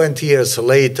 10, 20 years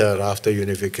later, after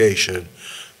unification,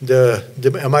 the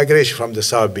migration from the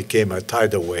south became a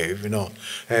tidal wave, you know,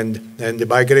 and the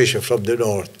migration from the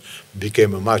north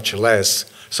became much less.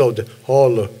 So the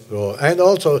whole, and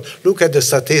also look at the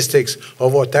statistics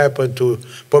of what happened to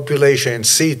population in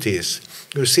cities.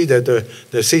 You see that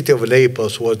the city of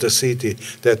Naples was the city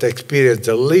that experienced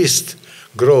the least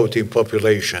growth in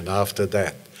population after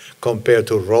that, compared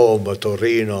to Rome,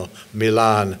 Torino,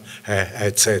 Milan,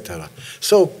 etc.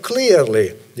 So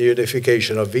clearly, the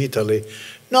unification of Italy,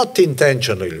 not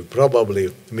intentionally,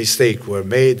 probably mistakes were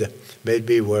made,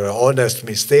 maybe were honest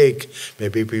mistakes,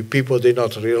 maybe people did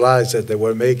not realize that they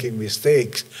were making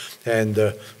mistakes, and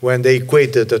when they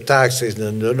equated the taxes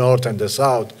in the north and the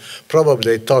south,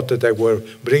 probably they thought that they were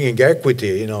bringing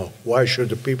equity, you know, why should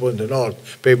the people in the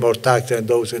north pay more tax than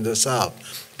those in the south?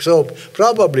 So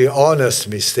probably honest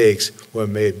mistakes were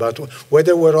made, but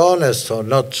whether we're honest or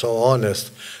not so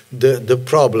honest, the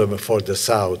problem for the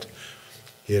south,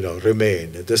 you know,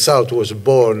 remained. The south was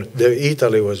born,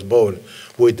 Italy was born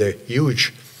with a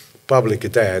huge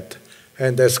public debt,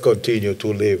 and has continued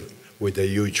to live with a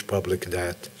huge public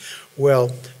debt.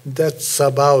 Well, that's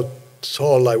about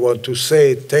all I want to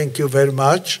say. Thank you very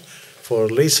much for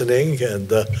listening,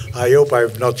 and I hope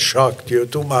I've not shocked you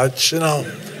too much,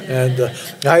 And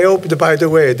I hope, by the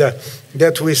way,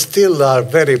 that we still are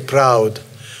very proud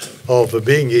of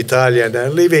being Italian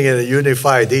and living in a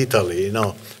unified Italy. We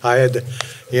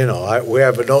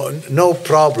have no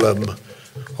problem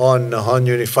on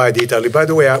unified Italy. By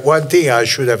the way, one thing I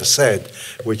should have said,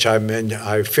 which I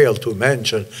failed to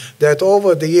mention, that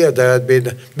over the year there had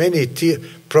been many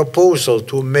proposals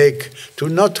to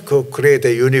not create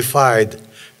a unified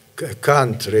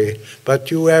country,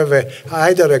 but you have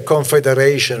either a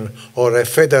confederation or a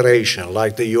federation,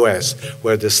 like the US,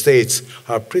 where the states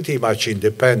are pretty much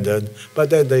independent,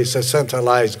 but then there's a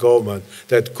centralized government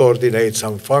that coordinates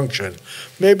some function.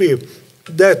 Maybe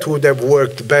that would have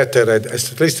worked better, at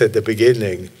least at the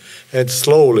beginning, and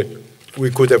slowly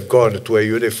we could have gone to a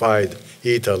unified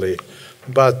Italy.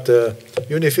 But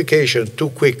unification too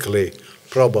quickly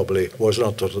probably was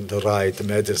not the right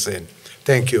medicine.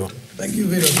 Thank you. Thank you,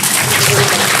 Vito.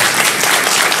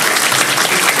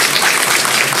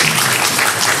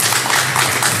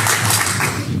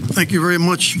 Thank you very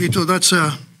much, Vito. That's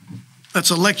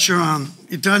a lecture on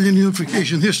Italian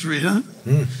unification history, huh?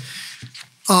 Mm.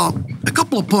 A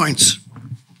couple of points.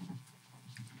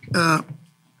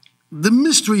 The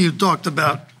mystery you talked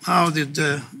about, how did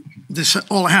this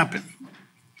all happen,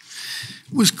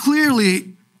 was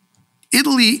clearly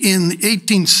Italy in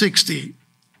 1860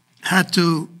 had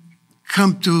to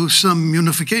come to some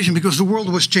unification because the world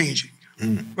was changing,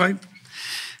 right?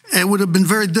 It would have been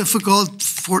very difficult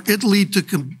for Italy to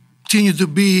continue to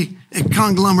be a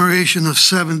conglomeration of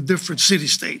 7 different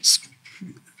city-states.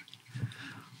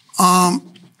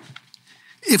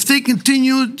 If they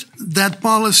continued that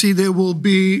policy, they will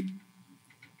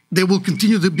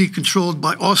continue to be controlled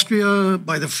by Austria,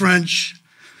 by the French,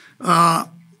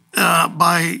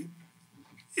 by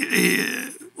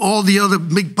all the other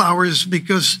big powers,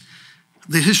 because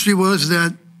the history was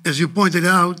that, as you pointed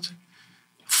out,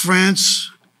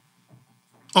 France,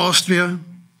 Austria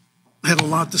had a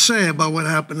lot to say about what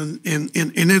happened in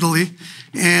Italy,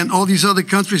 and all these other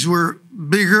countries were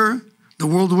bigger, the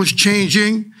world was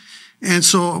changing, and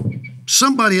so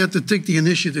somebody had to take the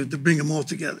initiative to bring them all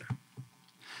together.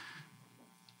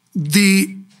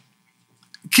 The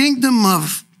Kingdom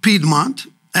of Piedmont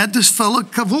had this fellow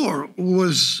Cavour, who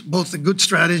was both a good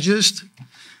strategist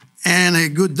and a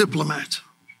good diplomat.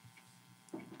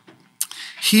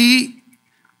 He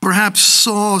perhaps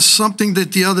saw something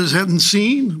that the others hadn't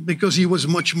seen because he was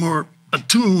much more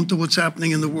attuned to what's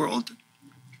happening in the world.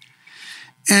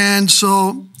 And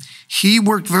so he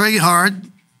worked very hard,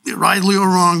 rightly or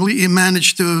wrongly. He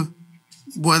managed to,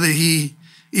 whether he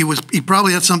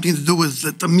probably had something to do with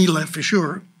the Mille for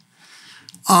sure.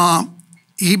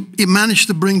 He managed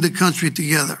to bring the country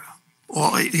together,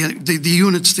 or the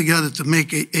units together, to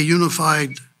make a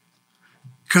unified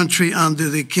country under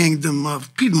the Kingdom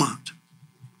of Piedmont.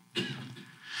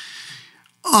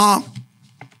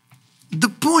 The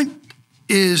point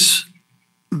is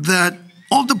that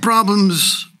all the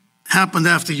problems happened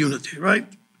after unity, right?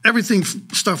 Everything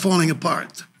started falling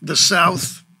apart. The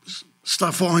South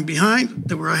started falling behind,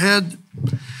 they were ahead.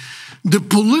 The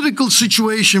political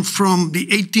situation from the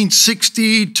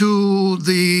 1860 to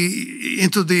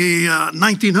into the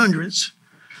 1900s,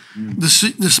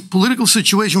 this political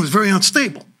situation was very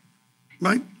unstable,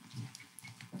 right?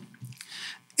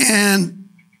 And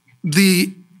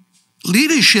the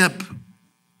leadership,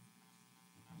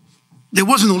 there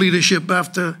wasn't a leadership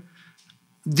after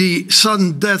the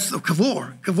sudden death of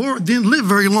Cavour. Cavour didn't live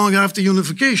very long after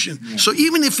unification. Yeah. So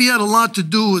even if he had a lot to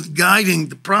do with guiding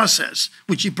the process,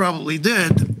 which he probably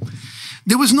did,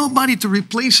 there was nobody to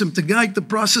replace him to guide the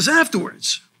process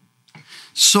afterwards.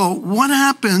 So what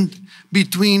happened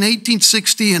between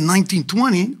 1860 and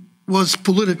 1920 was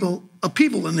political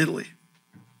upheaval in Italy.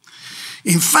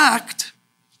 In fact,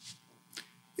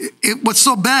 it was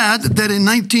so bad that in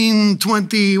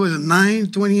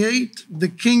 1928, the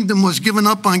kingdom was given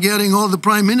up on getting all the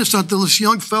prime minister until this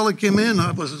young fella came in.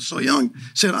 I wasn't so young.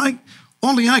 Said,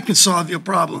 only I can solve your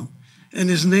problem. And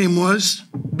his name was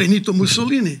Benito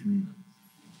Mussolini.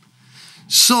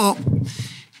 So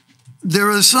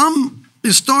there are some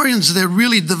historians that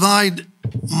really divide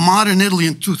modern Italy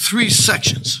into 3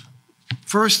 sections.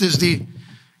 First is the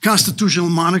constitutional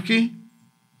monarchy.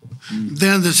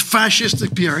 Then there's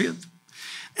fascistic period.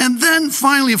 And then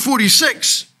finally in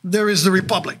 46, there is the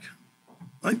Republic,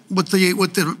 right? With the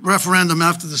referendum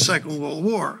after the Second World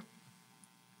War.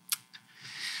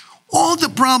 All the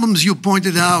problems you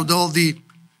pointed out, all the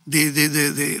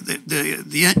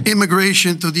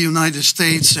immigration to the United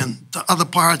States and to other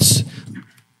parts,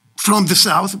 from the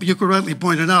south, but you correctly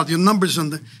pointed out, your numbers in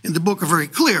the book are very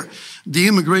clear. The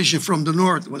immigration from the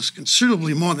north was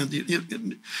considerably more than the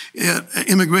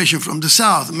immigration from the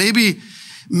south. Maybe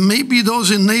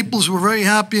those in Naples were very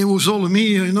happy it was all of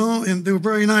me, you know, and they were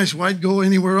very nice. Why'd go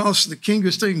anywhere else? The king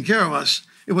was taking care of us.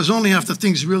 It was only after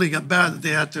things really got bad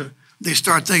that they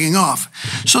start taking off.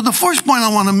 So the first point I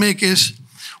want to make is,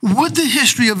 would the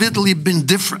history of Italy been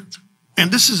different? And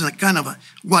this is a kind of a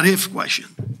what-if question.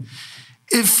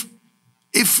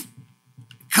 If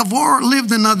Cavour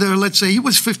lived another, let's say he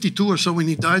was 52 or so when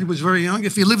he died, he was very young.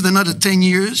 If he lived another 10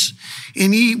 years,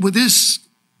 and he, with his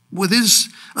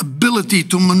ability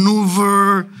to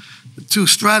maneuver, to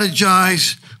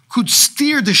strategize, could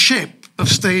steer the ship of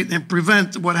state and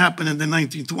prevent what happened in the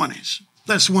 1920s.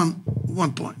 That's one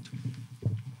point.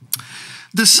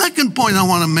 The second point I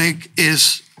want to make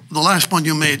is the last point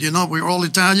you made. You know, we're all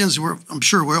Italians. I'm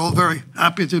sure we're all very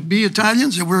happy to be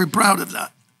Italians, and we're very proud of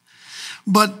that.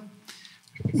 But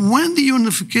when the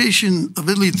unification of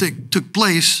Italy took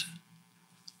place,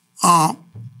 Matteo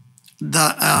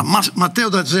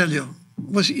d'Azeglio,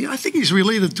 I think he's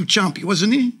related to Ciampi,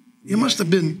 wasn't he? He must have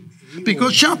been,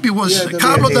 because Ciampi was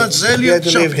Carlo d'Azeglio. He had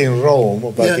lived in Rome,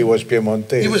 but he was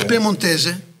Piemontese. He was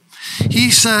Piemontese.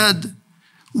 He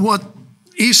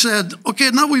said, okay,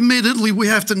 now we made Italy, we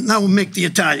have to now make the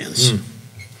Italians.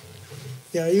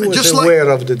 Yeah, he was aware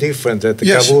of the difference that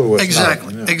Cavour was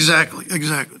exactly, not. Exactly.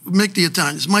 Make the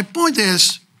Italians. My point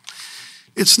is,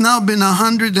 it's now been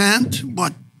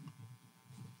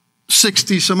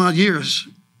 60 some odd years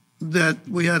that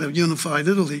we had a unified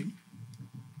Italy.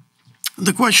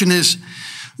 The question is,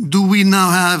 do we now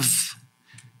have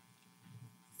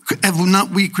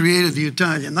we created the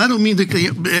Italian? I don't mean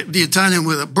the Italian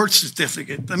with a birth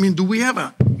certificate. I mean, do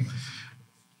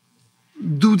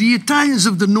the Italians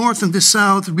of the North and the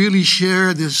South really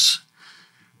share this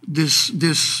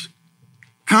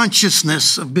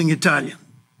consciousness of being Italian?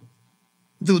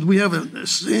 Do we have a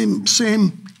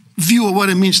same view of what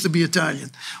it means to be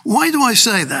Italian? Why do I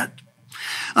say that?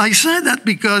 I say that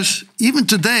because even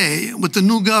today, with the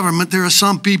new government, there are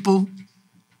some people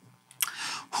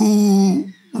who,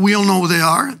 we all know who they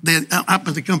are, they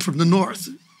happen to come from the North,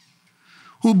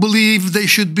 who believe they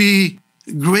should be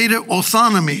greater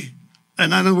autonomy.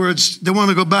 In other words, they want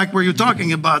to go back where you're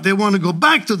talking about. They want to go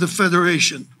back to the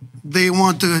federation. They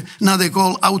want to, now they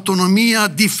call autonomia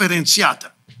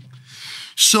differenziata.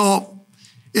 So,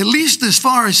 at least as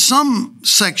far as some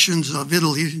sections of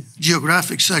Italy,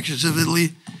 geographic sections of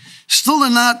Italy, still are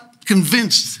not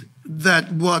convinced that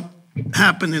what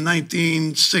happened in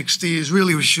 1960s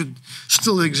really should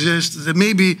still exist, that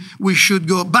maybe we should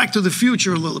go back to the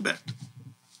future a little bit.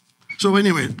 So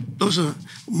anyway, those are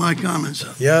my comments.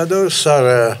 Yeah, those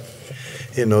are,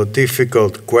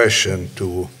 difficult questions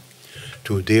to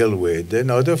deal with.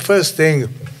 The first thing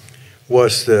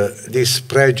was this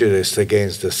prejudice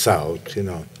against the South.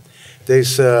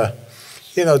 This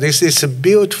is a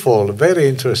beautiful, very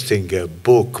interesting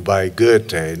book by Goethe.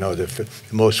 The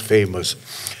most famous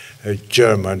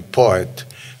German poet.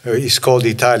 It's called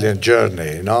Italian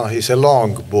Journey. It's a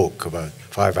long book, about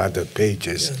 500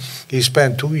 pages. Yes. He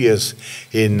spent 2 years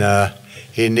in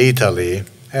Italy,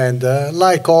 and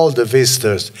like all the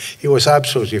visitors, he was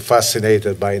absolutely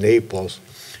fascinated by Naples,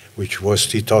 which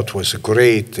he thought was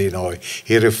great. He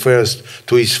refers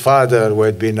to his father, who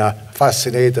had been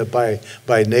fascinated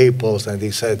by Naples, and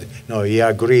he said, he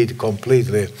agreed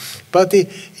completely. But he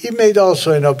made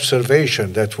also an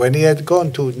observation that when he had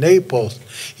gone to Naples,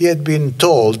 he had been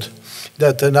told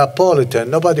that the Napolitan,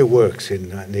 nobody works in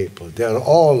Naples. They're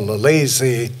all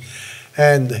lazy.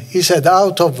 And he said,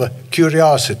 out of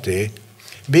curiosity,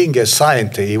 being a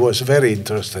scientist, he was very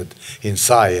interested in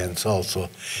science also.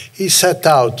 He set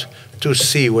out to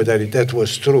see whether that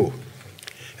was true.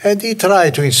 And he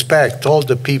tried to inspect all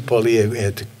the people he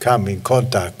had come in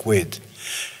contact with.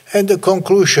 And the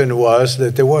conclusion was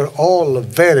that they were all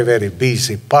very, very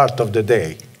busy part of the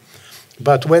day.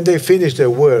 But when they finished their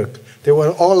work, they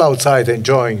were all outside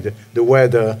enjoying the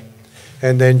weather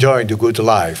and enjoying the good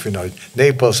life.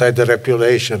 Naples had the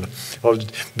reputation of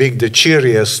being the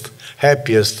cheeriest,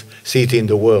 happiest city in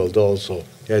the world also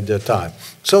at the time.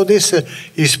 So this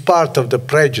is part of the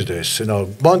prejudice.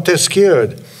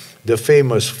 Montesquieu, the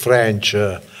famous French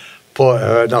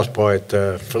philosopher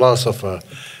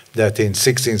that in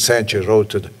 16th century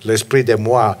wrote L'Esprit de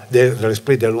Moi,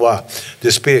 L'Esprit de Loi,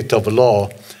 the spirit of law.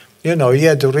 He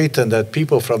had written that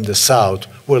people from the South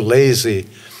were lazy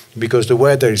because the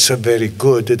weather is very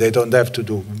good. They don't have to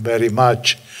do very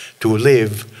much to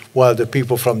live, while the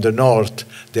people from the north,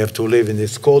 they have to live in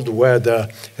this cold weather,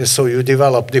 and so you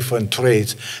develop different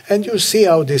traits. And you see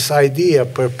how this idea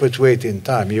perpetuates in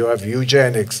time. You have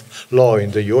eugenics law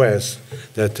in the US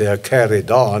that they are carried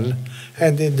on,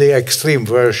 and in the extreme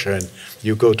version,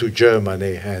 you go to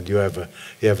Germany and you have a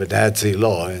Nazi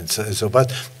law, and so.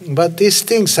 But these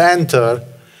things enter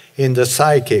in the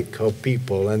psychic of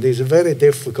people, and it's very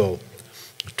difficult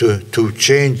to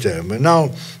change them. And now,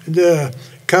 the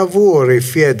Cavour,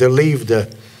 if he had lived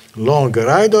longer,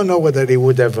 I don't know whether he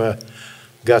would have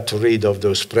got rid of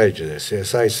those prejudices.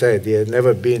 As I said, he had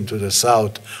never been to the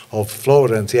south of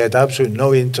Florence. He had absolutely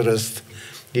no interest.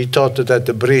 He thought that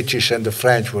the British and the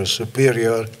French were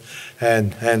superior,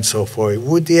 and so forth.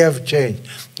 Would he have changed?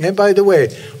 And by the way,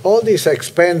 all these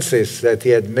expenses that he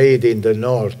had made in the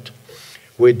north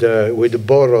with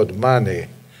borrowed money,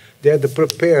 they had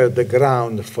prepared the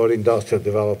ground for industrial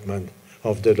development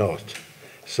of the north.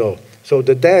 So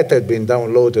the debt had been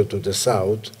downloaded to the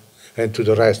south and to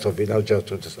the rest of it, not just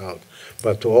to the south,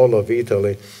 but to all of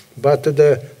Italy. But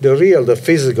the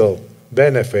physical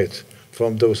benefits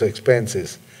from those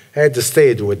expenses had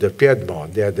stayed with the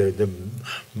Piedmont. They had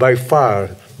by far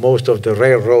most of the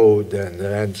railroad,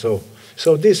 and so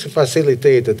this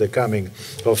facilitated the coming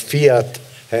of Fiat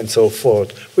and so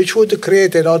forth, which would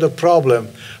create another problem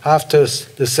after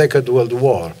the Second World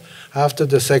War. After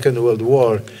the Second World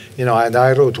War, and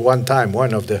I wrote one time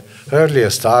one of the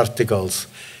earliest articles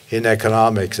in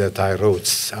economics that I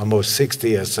wrote almost 60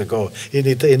 years ago in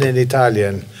an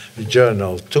Italian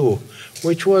journal too,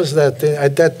 which was that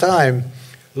at that time,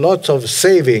 lots of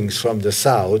savings from the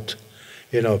South,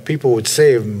 people would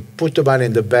save, put the money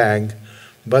in the bank,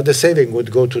 but the saving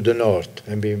would go to the north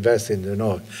and be invested in the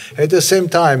north. At the same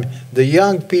time, the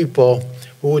young people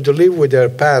who would live with their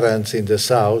parents in the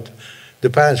south, the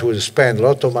parents would spend a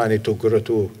lot of money to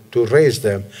raise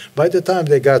them. By the time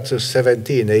they got to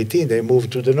 17, 18, they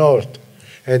moved to the north,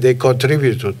 and they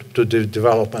contributed to the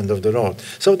development of the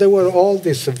north. So there were all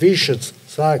this vicious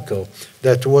cycle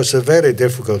that was very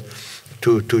difficult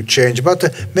to change. But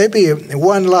maybe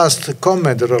one last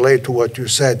comment related to what you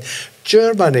said.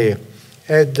 Germany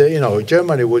had,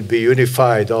 Germany would be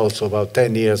unified also about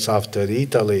 10 years after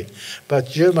Italy, but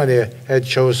Germany had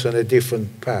chosen a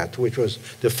different path, which was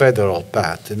the federal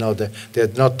path. They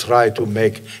had not tried to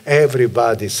make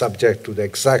everybody subject to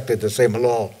exactly the same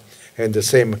law and the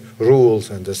same rules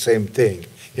and the same thing.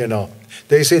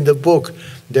 There's in the book,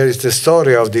 there is the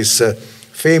story of this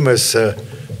famous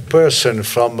person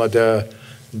from the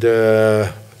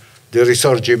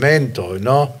Risorgimento,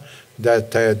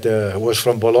 that was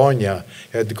from Bologna,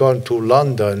 had gone to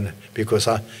London because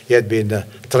he had been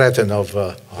threatened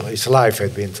his life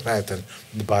had been threatened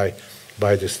by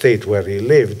the state where he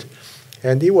lived.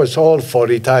 And he was all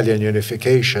for Italian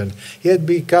unification. He had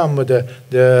become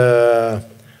the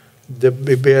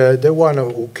one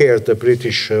who cared the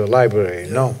British library,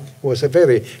 He was a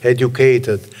very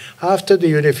educated. After the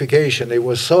unification, he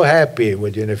was so happy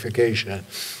with unification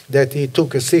that he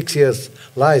took a 6 years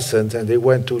license and he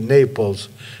went to Naples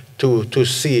to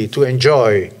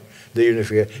enjoy the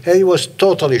unification. And he was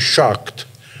totally shocked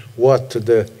what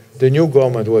the new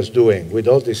government was doing with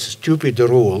all these stupid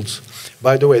rules.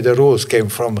 By the way, the rules came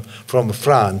from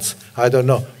France. I don't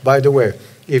know. By the way,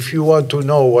 if you want to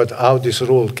know how this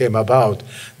rule came about,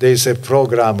 there is a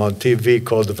program on TV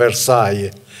called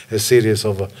Versailles, a series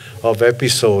of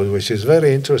episodes, which is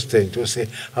very interesting to see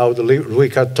how Louis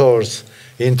XIV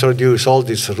introduced all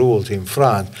these rules in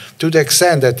France, to the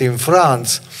extent that in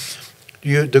France,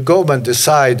 the government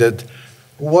decided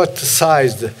what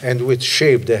size and which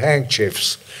shape the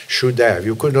handkerchiefs should have.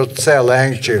 You could not sell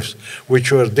handkerchiefs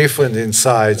which were different in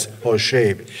size or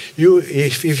shape.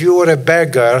 If you were a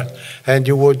beggar and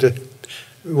you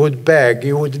would beg,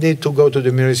 you would need to go to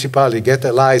the municipality, get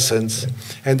a license,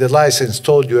 and the license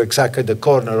told you exactly the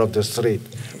corner of the street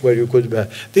where you could beg.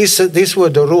 These were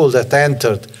the rules that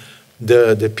entered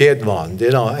the Piedmont,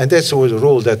 and that's the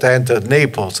rule that entered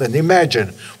Naples. And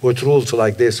imagine what rules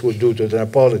like this would do to the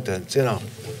Neapolitans,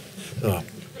 So.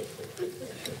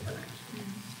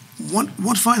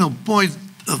 One final point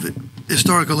of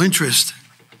historical interest.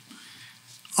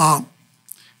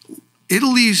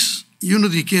 Italy's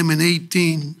unity came in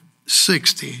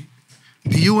 1860.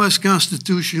 The U.S.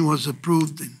 Constitution was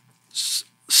approved in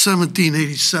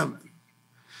 1787.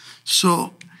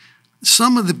 So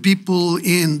some of the people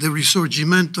in the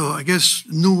Risorgimento, I guess,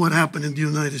 knew what happened in the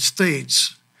United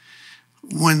States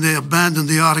when they abandoned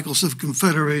the Articles of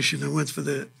Confederation and went for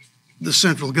the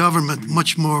central government,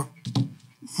 much more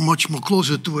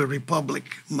closer to a republic.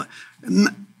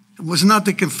 It was not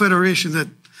the Confederation that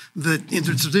that in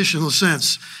the traditional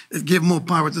sense, it gave more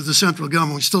power to the central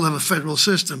government. We still have a federal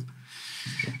system.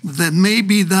 That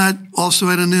maybe that also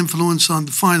had an influence on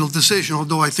the final decision,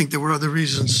 although I think there were other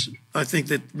reasons. I think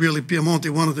that really Piemonte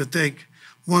wanted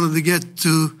to get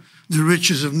to the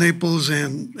riches of Naples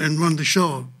and run the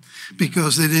show,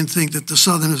 because they didn't think that the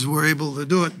Southerners were able to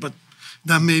do it, but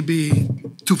that may be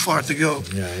too far to go.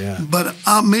 Yeah. But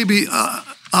maybe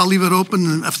I'll leave it open,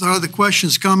 and if there are other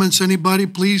questions, comments, anybody,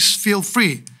 please feel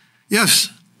free. Yes?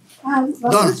 Well,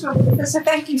 first of all, Professor,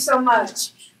 thank you so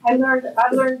much. I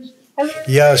learned.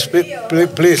 Yeah,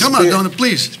 please. Come on, Donna,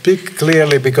 please. Speak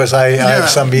clearly, because I have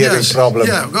some hearing problem.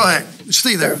 Yeah, go ahead.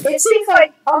 Stay there. It seems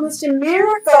like almost a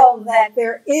miracle that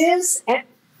there is an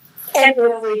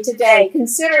Italy today,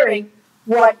 considering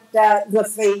what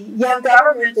the young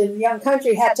government and the young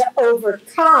country had to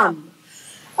overcome.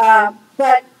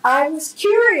 But I was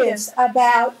curious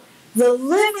about the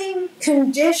living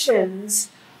conditions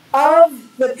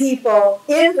of the people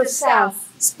in the South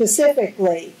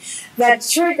specifically that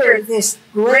triggered this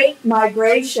great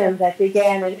migration that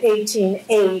began in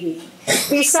 1880.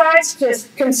 Besides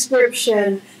just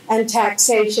conscription and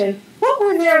taxation, what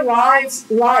were their lives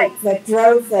like that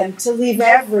drove them to leave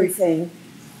everything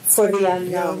for the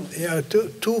unknown? Yeah,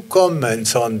 two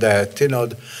comments on that.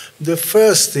 The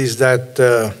first is that,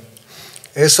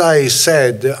 as I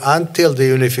said, until the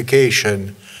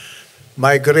unification,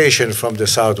 migration from the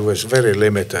South was very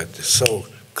limited. So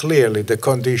clearly the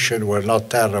conditions were not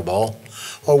terrible,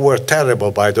 or were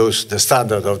terrible by the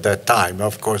standard of that time.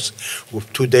 Of course,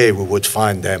 today we would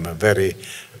find them very,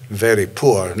 very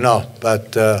poor. No,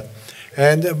 but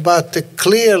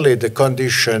clearly the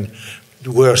condition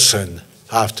worsened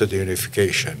after the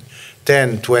unification.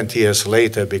 10, 20 years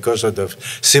later, because of the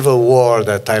civil war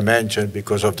that I mentioned,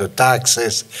 because of the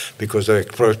taxes, because of the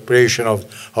expropriation of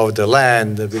the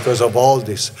land, because of all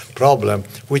this problem,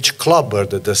 which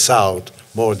clobbered the South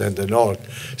more than the North,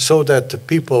 so that the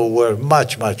people were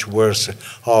much, much worse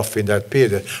off in that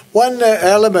period. One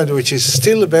element which is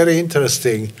still very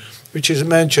interesting, which is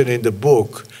mentioned in the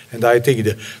book, and I think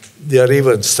there are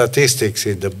even statistics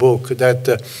in the book, that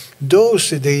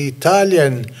the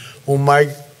Italian who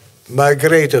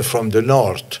migrated from the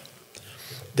North,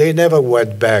 they never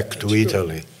went back to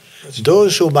Italy.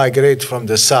 Those who migrate from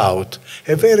the South,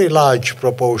 a very large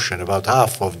proportion, about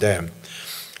half of them,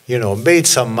 made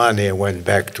some money and went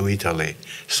back to Italy.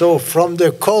 So from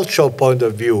the cultural point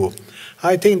of view,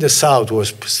 I think the South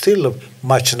was still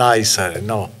much nicer,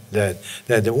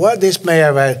 What this may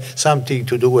have had something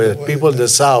to do with people in the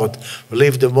South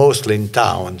lived mostly in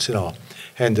towns,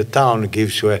 and the town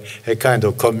gives you a kind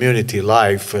of community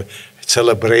life,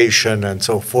 celebration and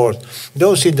so forth.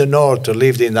 Those in the North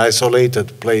lived in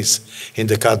isolated place in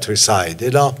the countryside,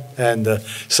 and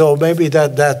so maybe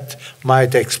that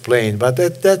might explain. But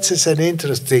that is an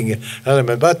interesting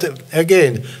element. But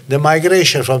again, the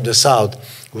migration from the South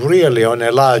really on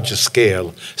a large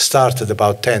scale started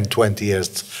about 10, 20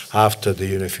 years after the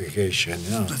unification.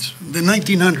 That's the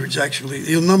 1900s, actually.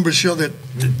 Your numbers show that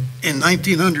in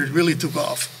 1900 really took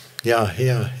off. Yeah.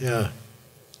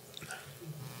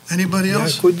 Anybody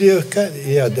else? Could you?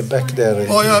 The back there.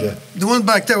 Oh, yeah. The one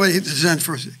back there, wait, hit the Zen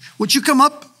first. Would you come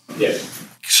up? Yes.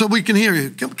 So we can hear you.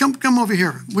 Come over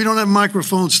here. We don't have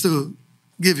microphones to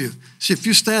give you. So if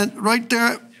you stand right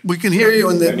there, we can hear you.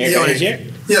 Can you hear?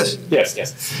 Yes.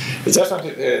 Yes. I just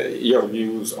wanted your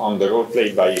views on the role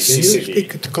played by Sicily. Can you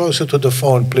speak closer to the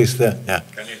phone, please? There. Yeah.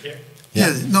 Can you hear?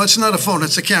 Yeah. No, it's not a phone.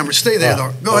 It's a camera. Stay there,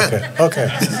 though. Go ahead. Okay.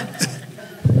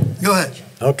 Go ahead.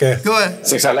 Okay. Go ahead.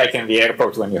 Things are like in the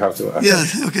airport when you have to. Yeah.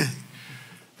 Okay.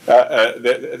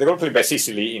 The role played by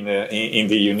Sicily in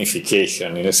the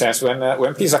unification, in a sense, when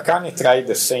Pisacane tried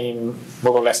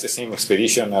more or less the same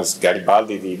expedition as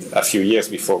Garibaldi did a few years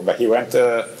before, but he went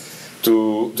to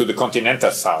the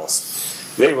continental south.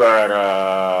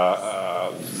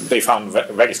 They found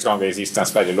very strong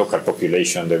resistance by the local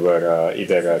population. They were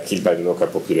either killed by the local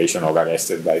population or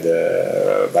arrested by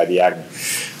the army.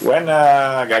 When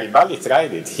Garibaldi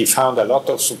tried it, he found a lot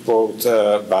of support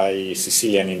by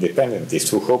Sicilian independentists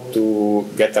who hoped to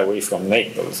get away from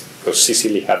Naples, because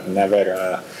Sicily had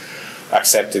never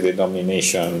accepted the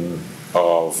domination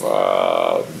of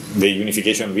the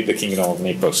unification with the Kingdom of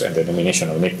Naples and the domination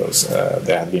of Naples.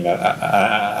 There had been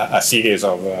a series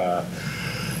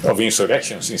of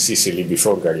insurrections in Sicily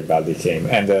before Garibaldi came.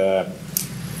 And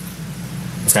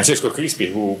Francesco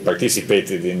Crispi, who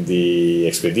participated in the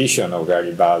expedition of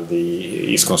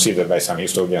Garibaldi, is considered by some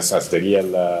historians as the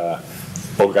real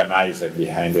organizer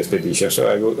behind the expedition. So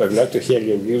I would like to hear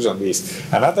your views on this.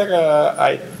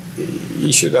 Another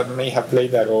issue that may have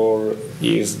played a role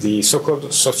is the so-called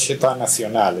Società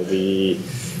Nazionale, the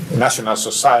national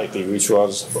society, which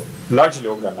was largely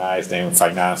organized and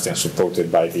financed and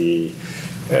supported by the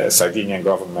Sardinian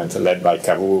government, led by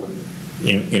Cavour,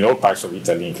 in all parts of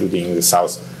Italy, including in the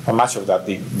south. How much of that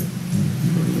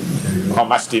how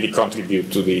much did it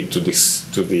contribute to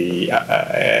the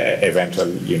eventual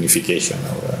unification?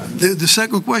 The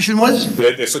second question was?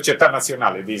 The Società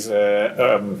Nazionale, this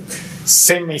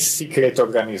semi-secret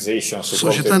organization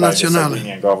supported by the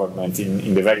Sardinian government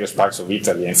in the various parts of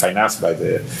Italy and financed by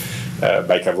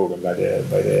Cavour and by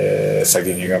the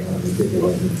Sardinian government.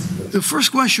 The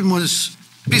first question was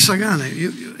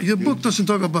Pisagane. Your book doesn't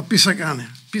talk about Pisagane.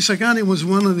 Pisagane was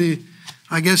one of the,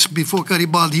 I guess, before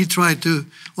Garibaldi, he tried to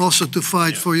also to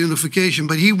fight for unification,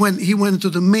 but he went to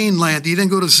the mainland. He didn't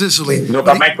go to Sicily. No,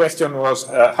 but my question was,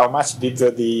 how much did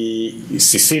the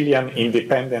Sicilian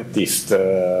independentist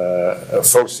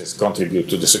forces contribute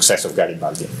to the success of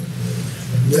Garibaldi?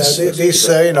 This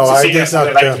you know, I did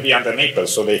not like to be under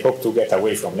Naples, so they hope to get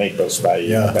away from Naples by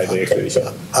the expedition.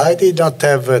 I did not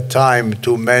have time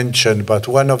to mention, but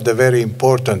one of the very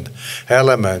important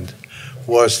elements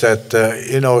was that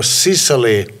you know,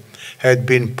 Sicily had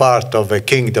been part of a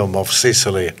kingdom of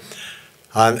Sicily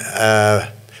and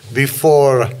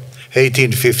before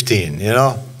 1815. You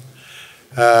know,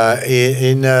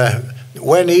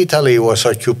 when Italy was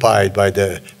occupied by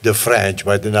the French,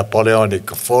 by the Napoleonic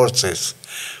forces,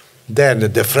 then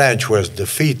the French was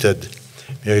defeated.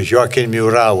 Joachim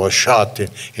Murat was shot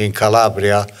in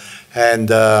Calabria, and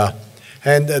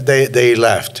they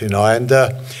left. You know, and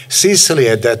Sicily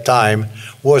at that time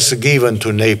was given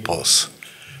to Naples.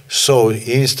 So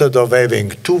instead of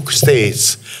having two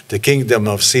states, the Kingdom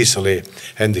of Sicily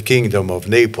and the Kingdom of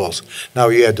Naples, now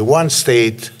you had one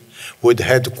state with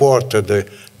headquartered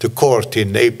the court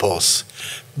in Naples.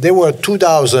 There were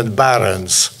 2,000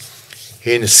 barons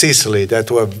in Sicily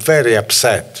that were very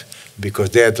upset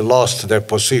because they had lost their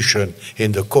position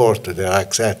in the court, their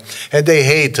access, and they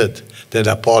hated the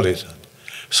Napoleon.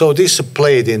 So this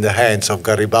played in the hands of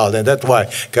Garibaldi, and that's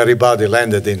why Garibaldi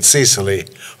landed in Sicily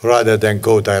rather than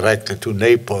go directly to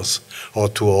Naples or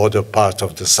to other parts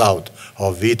of the south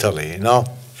of Italy, you know.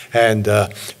 And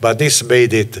but this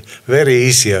made it very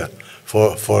easier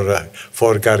for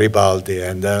Garibaldi,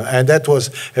 and that was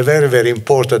a very, very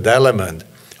important element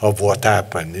of what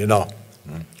happened, you know.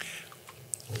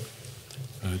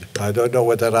 I don't know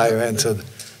whether I answered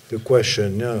the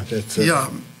question. No, that's yeah,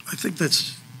 I think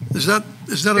that's. Is that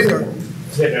okay?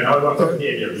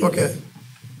 Okay.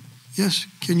 Yes.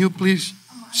 Can you please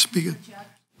speak it?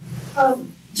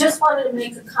 Just wanted to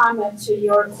make a comment to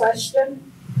your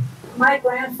question. My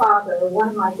grandfather, or one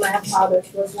of my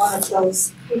grandfathers, was one of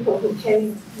those people who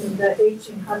came in the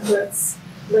 1800s,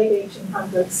 late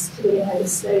 1800s, to the United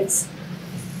States.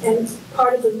 And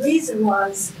part of the reason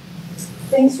was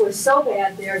things were so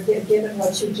bad there, given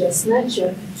what you just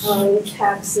mentioned, with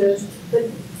taxes. But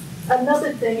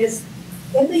another thing is,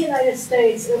 in the United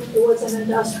States, it was an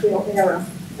industrial era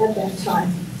at that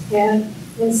time. And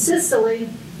in Sicily,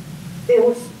 it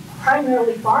was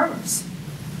primarily farmers.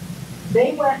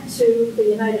 They went to the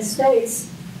United States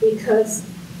because,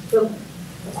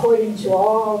 according to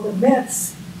all the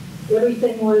myths,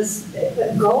 everything was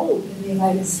gold in the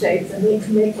United States, and they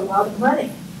could make a lot of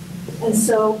money. And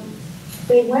so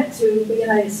they went to the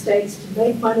United States to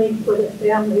make money for their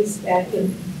families back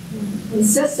in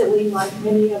Sicily, like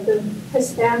many of the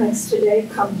Hispanics today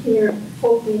come here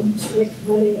hoping to make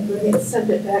money and send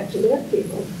it back to their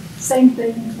people. Same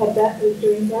thing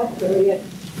during that period.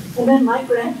 And then my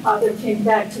grandfather came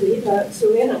back to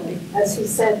Italy, as he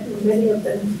said, and many of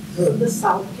them from the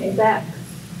South came back.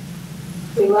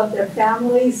 They loved their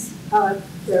families,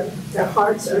 their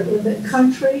hearts are in the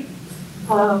country,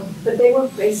 but they were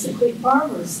basically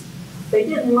farmers. They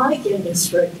didn't like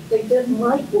industry. They didn't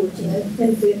like working in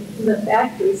the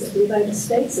factories of the United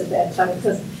States at that time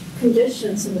because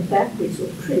conditions in the factories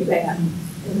were pretty bad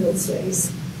in those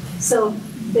days. So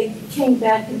they came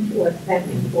back and forth, back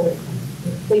and forth.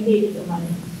 They needed the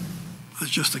money.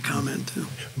 That's just a comment, too.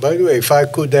 By the way, if I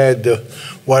could add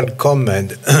one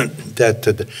comment, that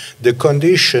the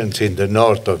conditions in the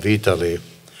north of Italy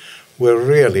were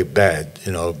really bad,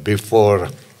 you know, before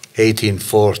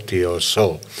 1840 or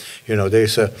so. You know,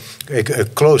 there's a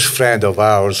close friend of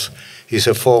ours. He's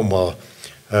a former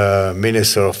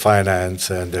Minister of Finance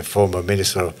and a former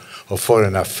Minister of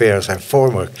Foreign Affairs and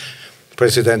former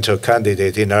presidential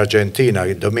candidate in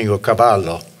Argentina, Domingo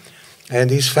Cavallo. And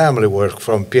his family were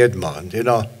from Piedmont, you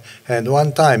know. And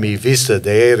one time he visited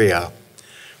the area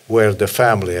where the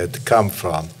family had come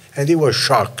from, and he was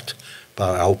shocked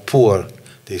by how poor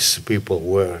these people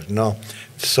were. No,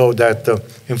 so that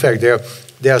in fact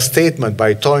their statement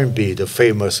by Toynbee, the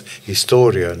famous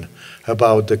historian,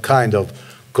 about the kind of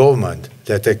government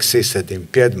that existed in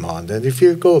Piedmont. And if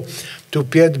you go to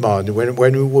Piedmont, when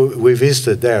we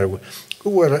visited there, we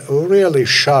were really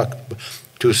shocked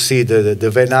to see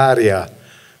the Venaria,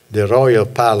 the royal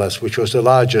palace, which was the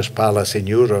largest palace in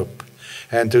Europe,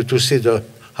 and to see the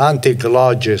hunting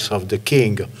lodges of the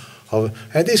king.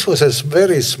 And this was a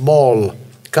very small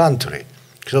country.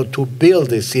 So to build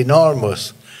this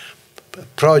enormous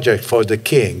project for the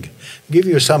king, give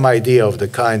you some idea of the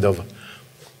kind of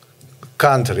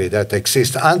country that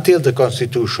exists until the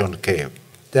Constitution came.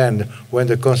 Then when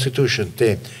the Constitution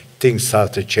came, things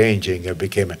started changing and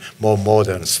became a more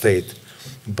modern state.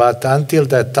 But until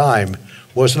that time,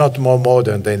 was not more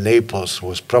modern than Naples,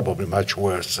 was probably much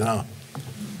worse. No?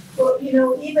 Well, you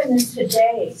know, even in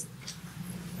today,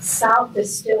 South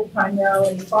is still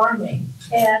primarily farming.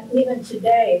 And even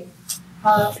today,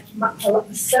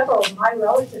 several of my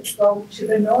relatives go to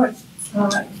the north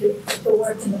to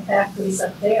work in the factories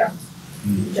up there,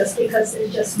 just because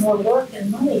there's just more work and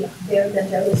money up there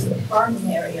than there is in the farming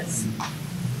areas.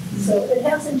 So it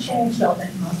hasn't changed all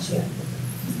that much yet.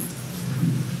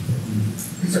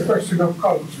 It's a question of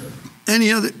culture.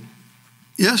 Any other?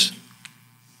 Yes?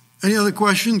 Any other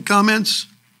question, comments?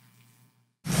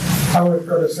 I was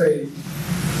going to say,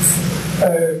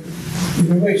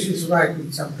 in a way she's right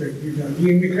in something. You know, the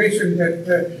immigration that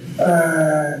the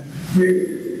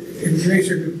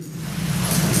immigration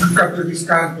come to this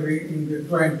country in the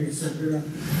 20s,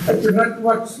 and,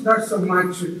 not so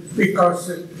much because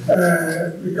the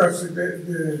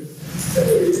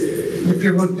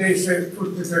Piemontese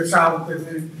put the south,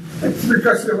 and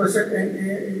because there was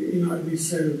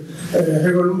this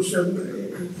revolution,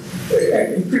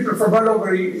 and people from all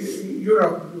over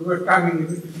Europe were coming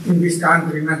in this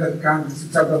country, in other countries,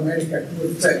 in South America,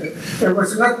 would say. It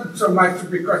was not so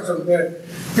much because of the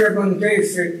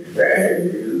Piemontese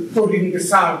putting the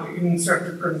South in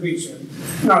certain conditions.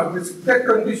 No, that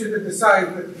condition at the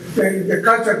South, the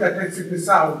culture that is in the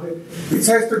South, it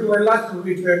has to do a lot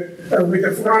with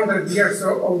the 400 years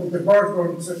of the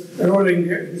Bourbons ruling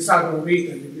the south of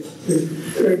Italy.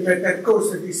 That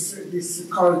caused this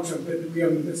culture that we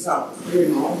have in the South, you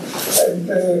know. And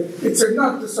it's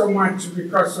not so much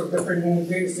because of the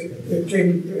Piemontese that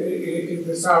came in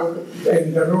the South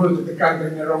and ruled the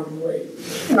country in the wrong way.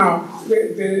 Now,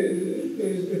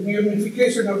 the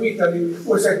unification of Italy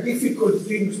was a difficult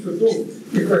thing to do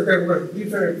because there were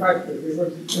different factors. There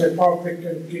was republic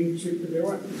and kingship.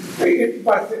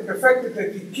 But the fact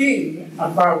that it came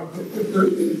about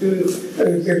the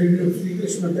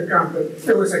unification of the country,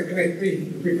 it was a great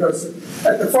thing because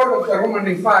at the fall of the Roman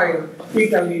Empire,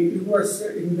 Italy was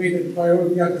invaded by all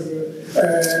the other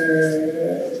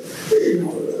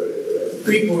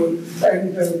people,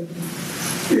 and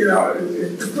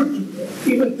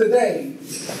even today,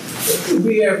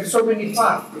 we have so many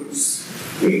parties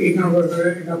in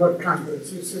our countries.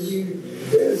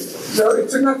 So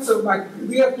it's not so much.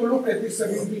 We have to look at this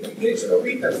unification of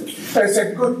Italy as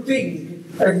a good thing,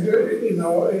 and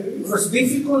it was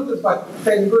difficult, but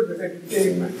thank God that it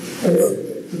came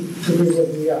to be what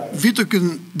we are. Vito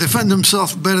can defend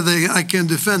himself better than I can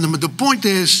defend him. But the point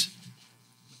is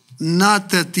not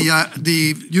that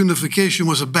the unification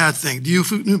was a bad thing. The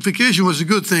unification was a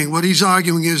good thing. What he's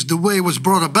arguing is the way it was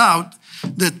brought about,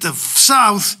 that the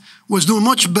South was doing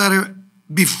much better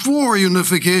before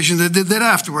unification than they did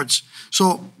afterwards.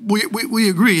 So we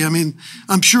agree. I mean,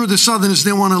 I'm sure the Southerners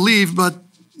didn't want to leave, but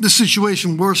the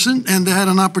situation worsened, and they had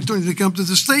an opportunity to come to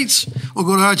the States or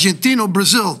go to Argentina or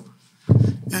Brazil.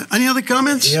 Any other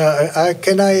comments? Yeah,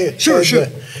 can I sure.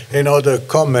 Another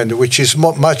comment, which is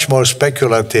much more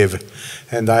speculative,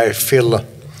 and I feel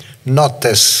not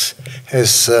as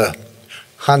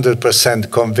 100%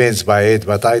 convinced by it,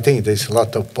 but I think there's a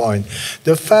lot of point.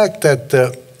 The fact that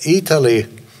Italy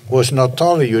was not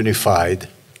only unified,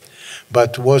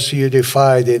 but was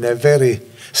unified in a very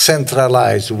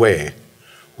centralized way,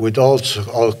 with all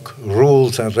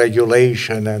rules and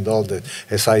regulation and all that.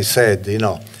 As I said,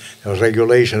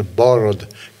 regulation borrowed,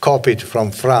 copied from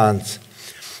France.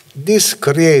 This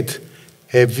creates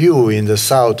a view in the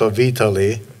south of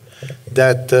Italy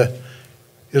that the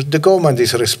government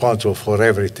is responsible for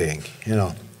everything.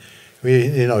 You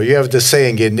have the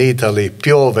saying in Italy,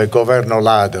 "Piove, governo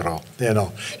ladro."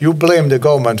 You blame the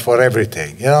government for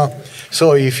everything.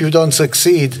 So if you don't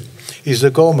succeed, is the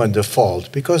government the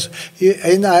fault? Because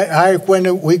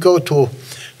when we go to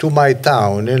my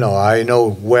town, I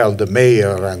know well the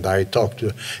mayor, and I talk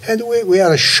to, and we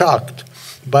are shocked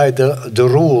by the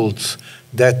rules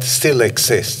that still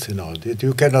exists. You know, that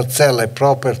you cannot sell a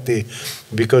property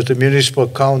because the municipal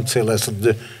council has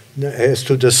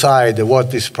to decide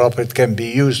what this property can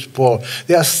be used for.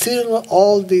 There are still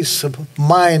all these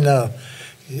minor,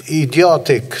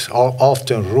 idiotic,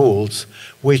 often rules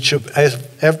which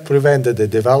have prevented the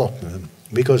development.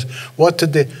 Because what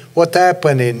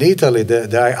happened in Italy,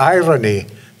 the irony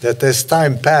that as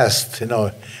time passed, you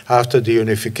know, after the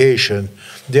unification,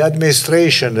 the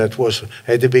administration that was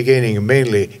at the beginning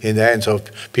mainly in the hands of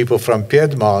people from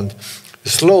Piedmont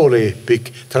slowly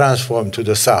transformed to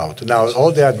the south. Now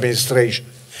all the administration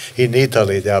in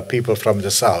Italy, there are people from the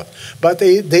south. But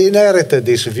they inherited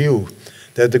this view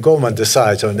that the government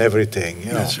decides on everything.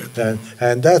 You know? Right.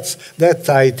 And that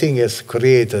I think has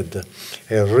created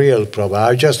a real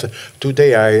problem.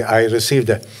 Today I received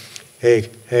a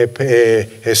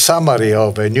summary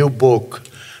of a new book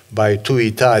by two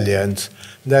Italians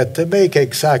that make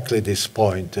exactly this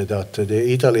point, that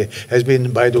Italy has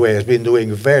been, by the way, has been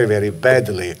doing very, very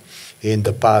badly in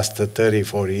the past 30,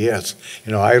 40 years.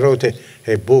 You know, I wrote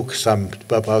a book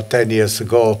about 10 years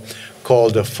ago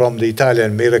called From the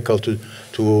Italian Miracle to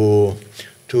Il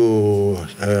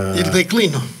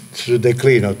declino. To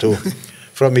declino,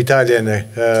 from Italian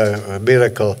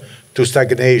miracle to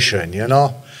stagnation, you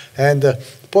know, and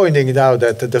pointing out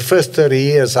that the first 30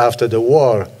 years after the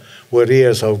war were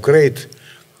years of great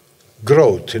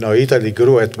growth. You know, Italy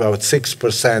grew at about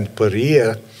 6% per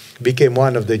year, became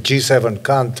one of the G7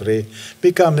 countries,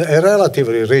 became a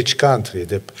relatively rich country.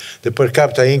 The per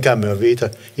capita income of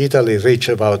Italy reached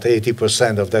about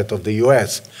 80% of that of the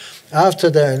US. After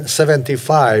the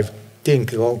 75,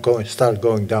 things start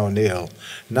going downhill.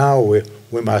 Now we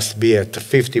must be at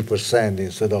 50%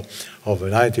 instead of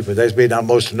 90%. There's been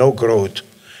almost no growth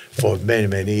for many,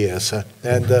 many years.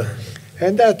 And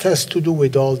that has to do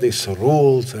with all these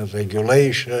rules and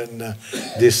regulation.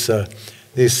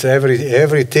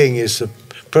 Everything is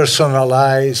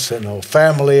personalized. You know,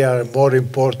 family are more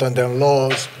important than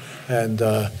laws. And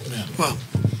well,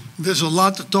 there's a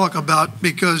lot to talk about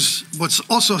because what's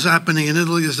also happening in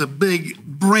Italy is a big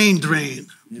brain drain.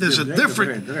 There's a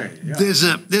different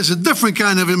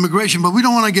kind of immigration, but we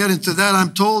don't want to get into that.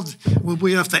 I'm told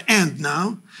we have to end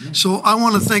now. So I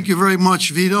want to thank you very much,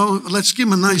 Vito. Let's give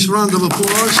him a nice round of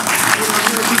applause for our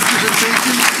very good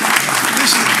presentation.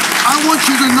 Listen, I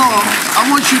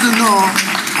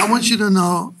want you to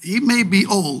know, he may be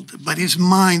old, but his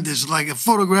mind is like a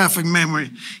photographic memory.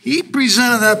 He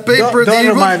presented that paper. Don't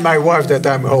remind my wife that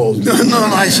I'm old. No,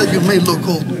 I said you may look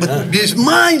old, but his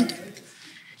mind,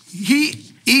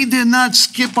 he did not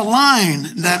skip a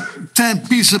line, that 10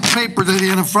 piece of paper that he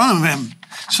had in front of him.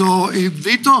 So,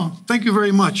 Vito, thank you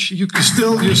very much. You're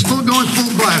still going full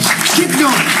blast. Keep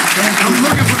going. I'm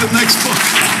looking for the next book.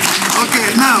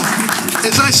 Okay, now,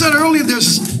 as I said earlier,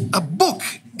 there's a book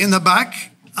in the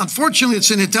back. Unfortunately,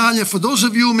 it's in Italian. For those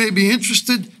of you who may be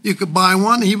interested, you could buy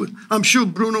one. I'm sure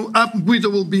Vito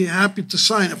will be happy to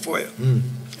sign it for you.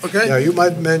 Okay? Yeah, you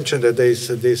might mention that there's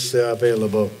this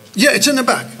available. Yeah, it's in the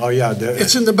back. Oh, yeah.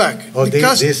 It's in the back. Oh,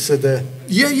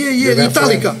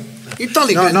 Italica.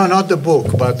 Italica. No, not the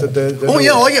book, but the oh,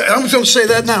 yeah, I was going to say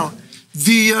that now.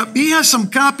 He has some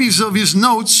copies of his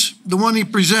notes, the one he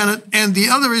presented, and the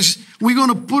other is, we're going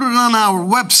to put it on our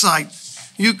website.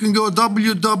 You can go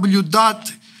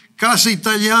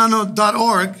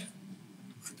www.casaitaliano.org.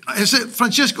 Is it,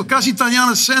 Francesco?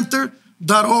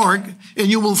 CasaItalianaCenter.org, and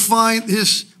you will find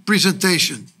his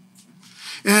presentation.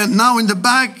 And now in the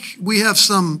back, we have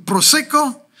some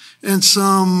Prosecco and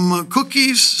some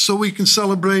cookies so we can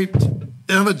celebrate,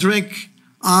 have a drink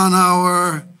on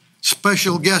our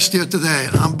special guest here today.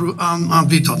 I'm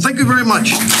Vito. Thank you very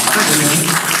much.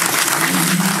 Thank you.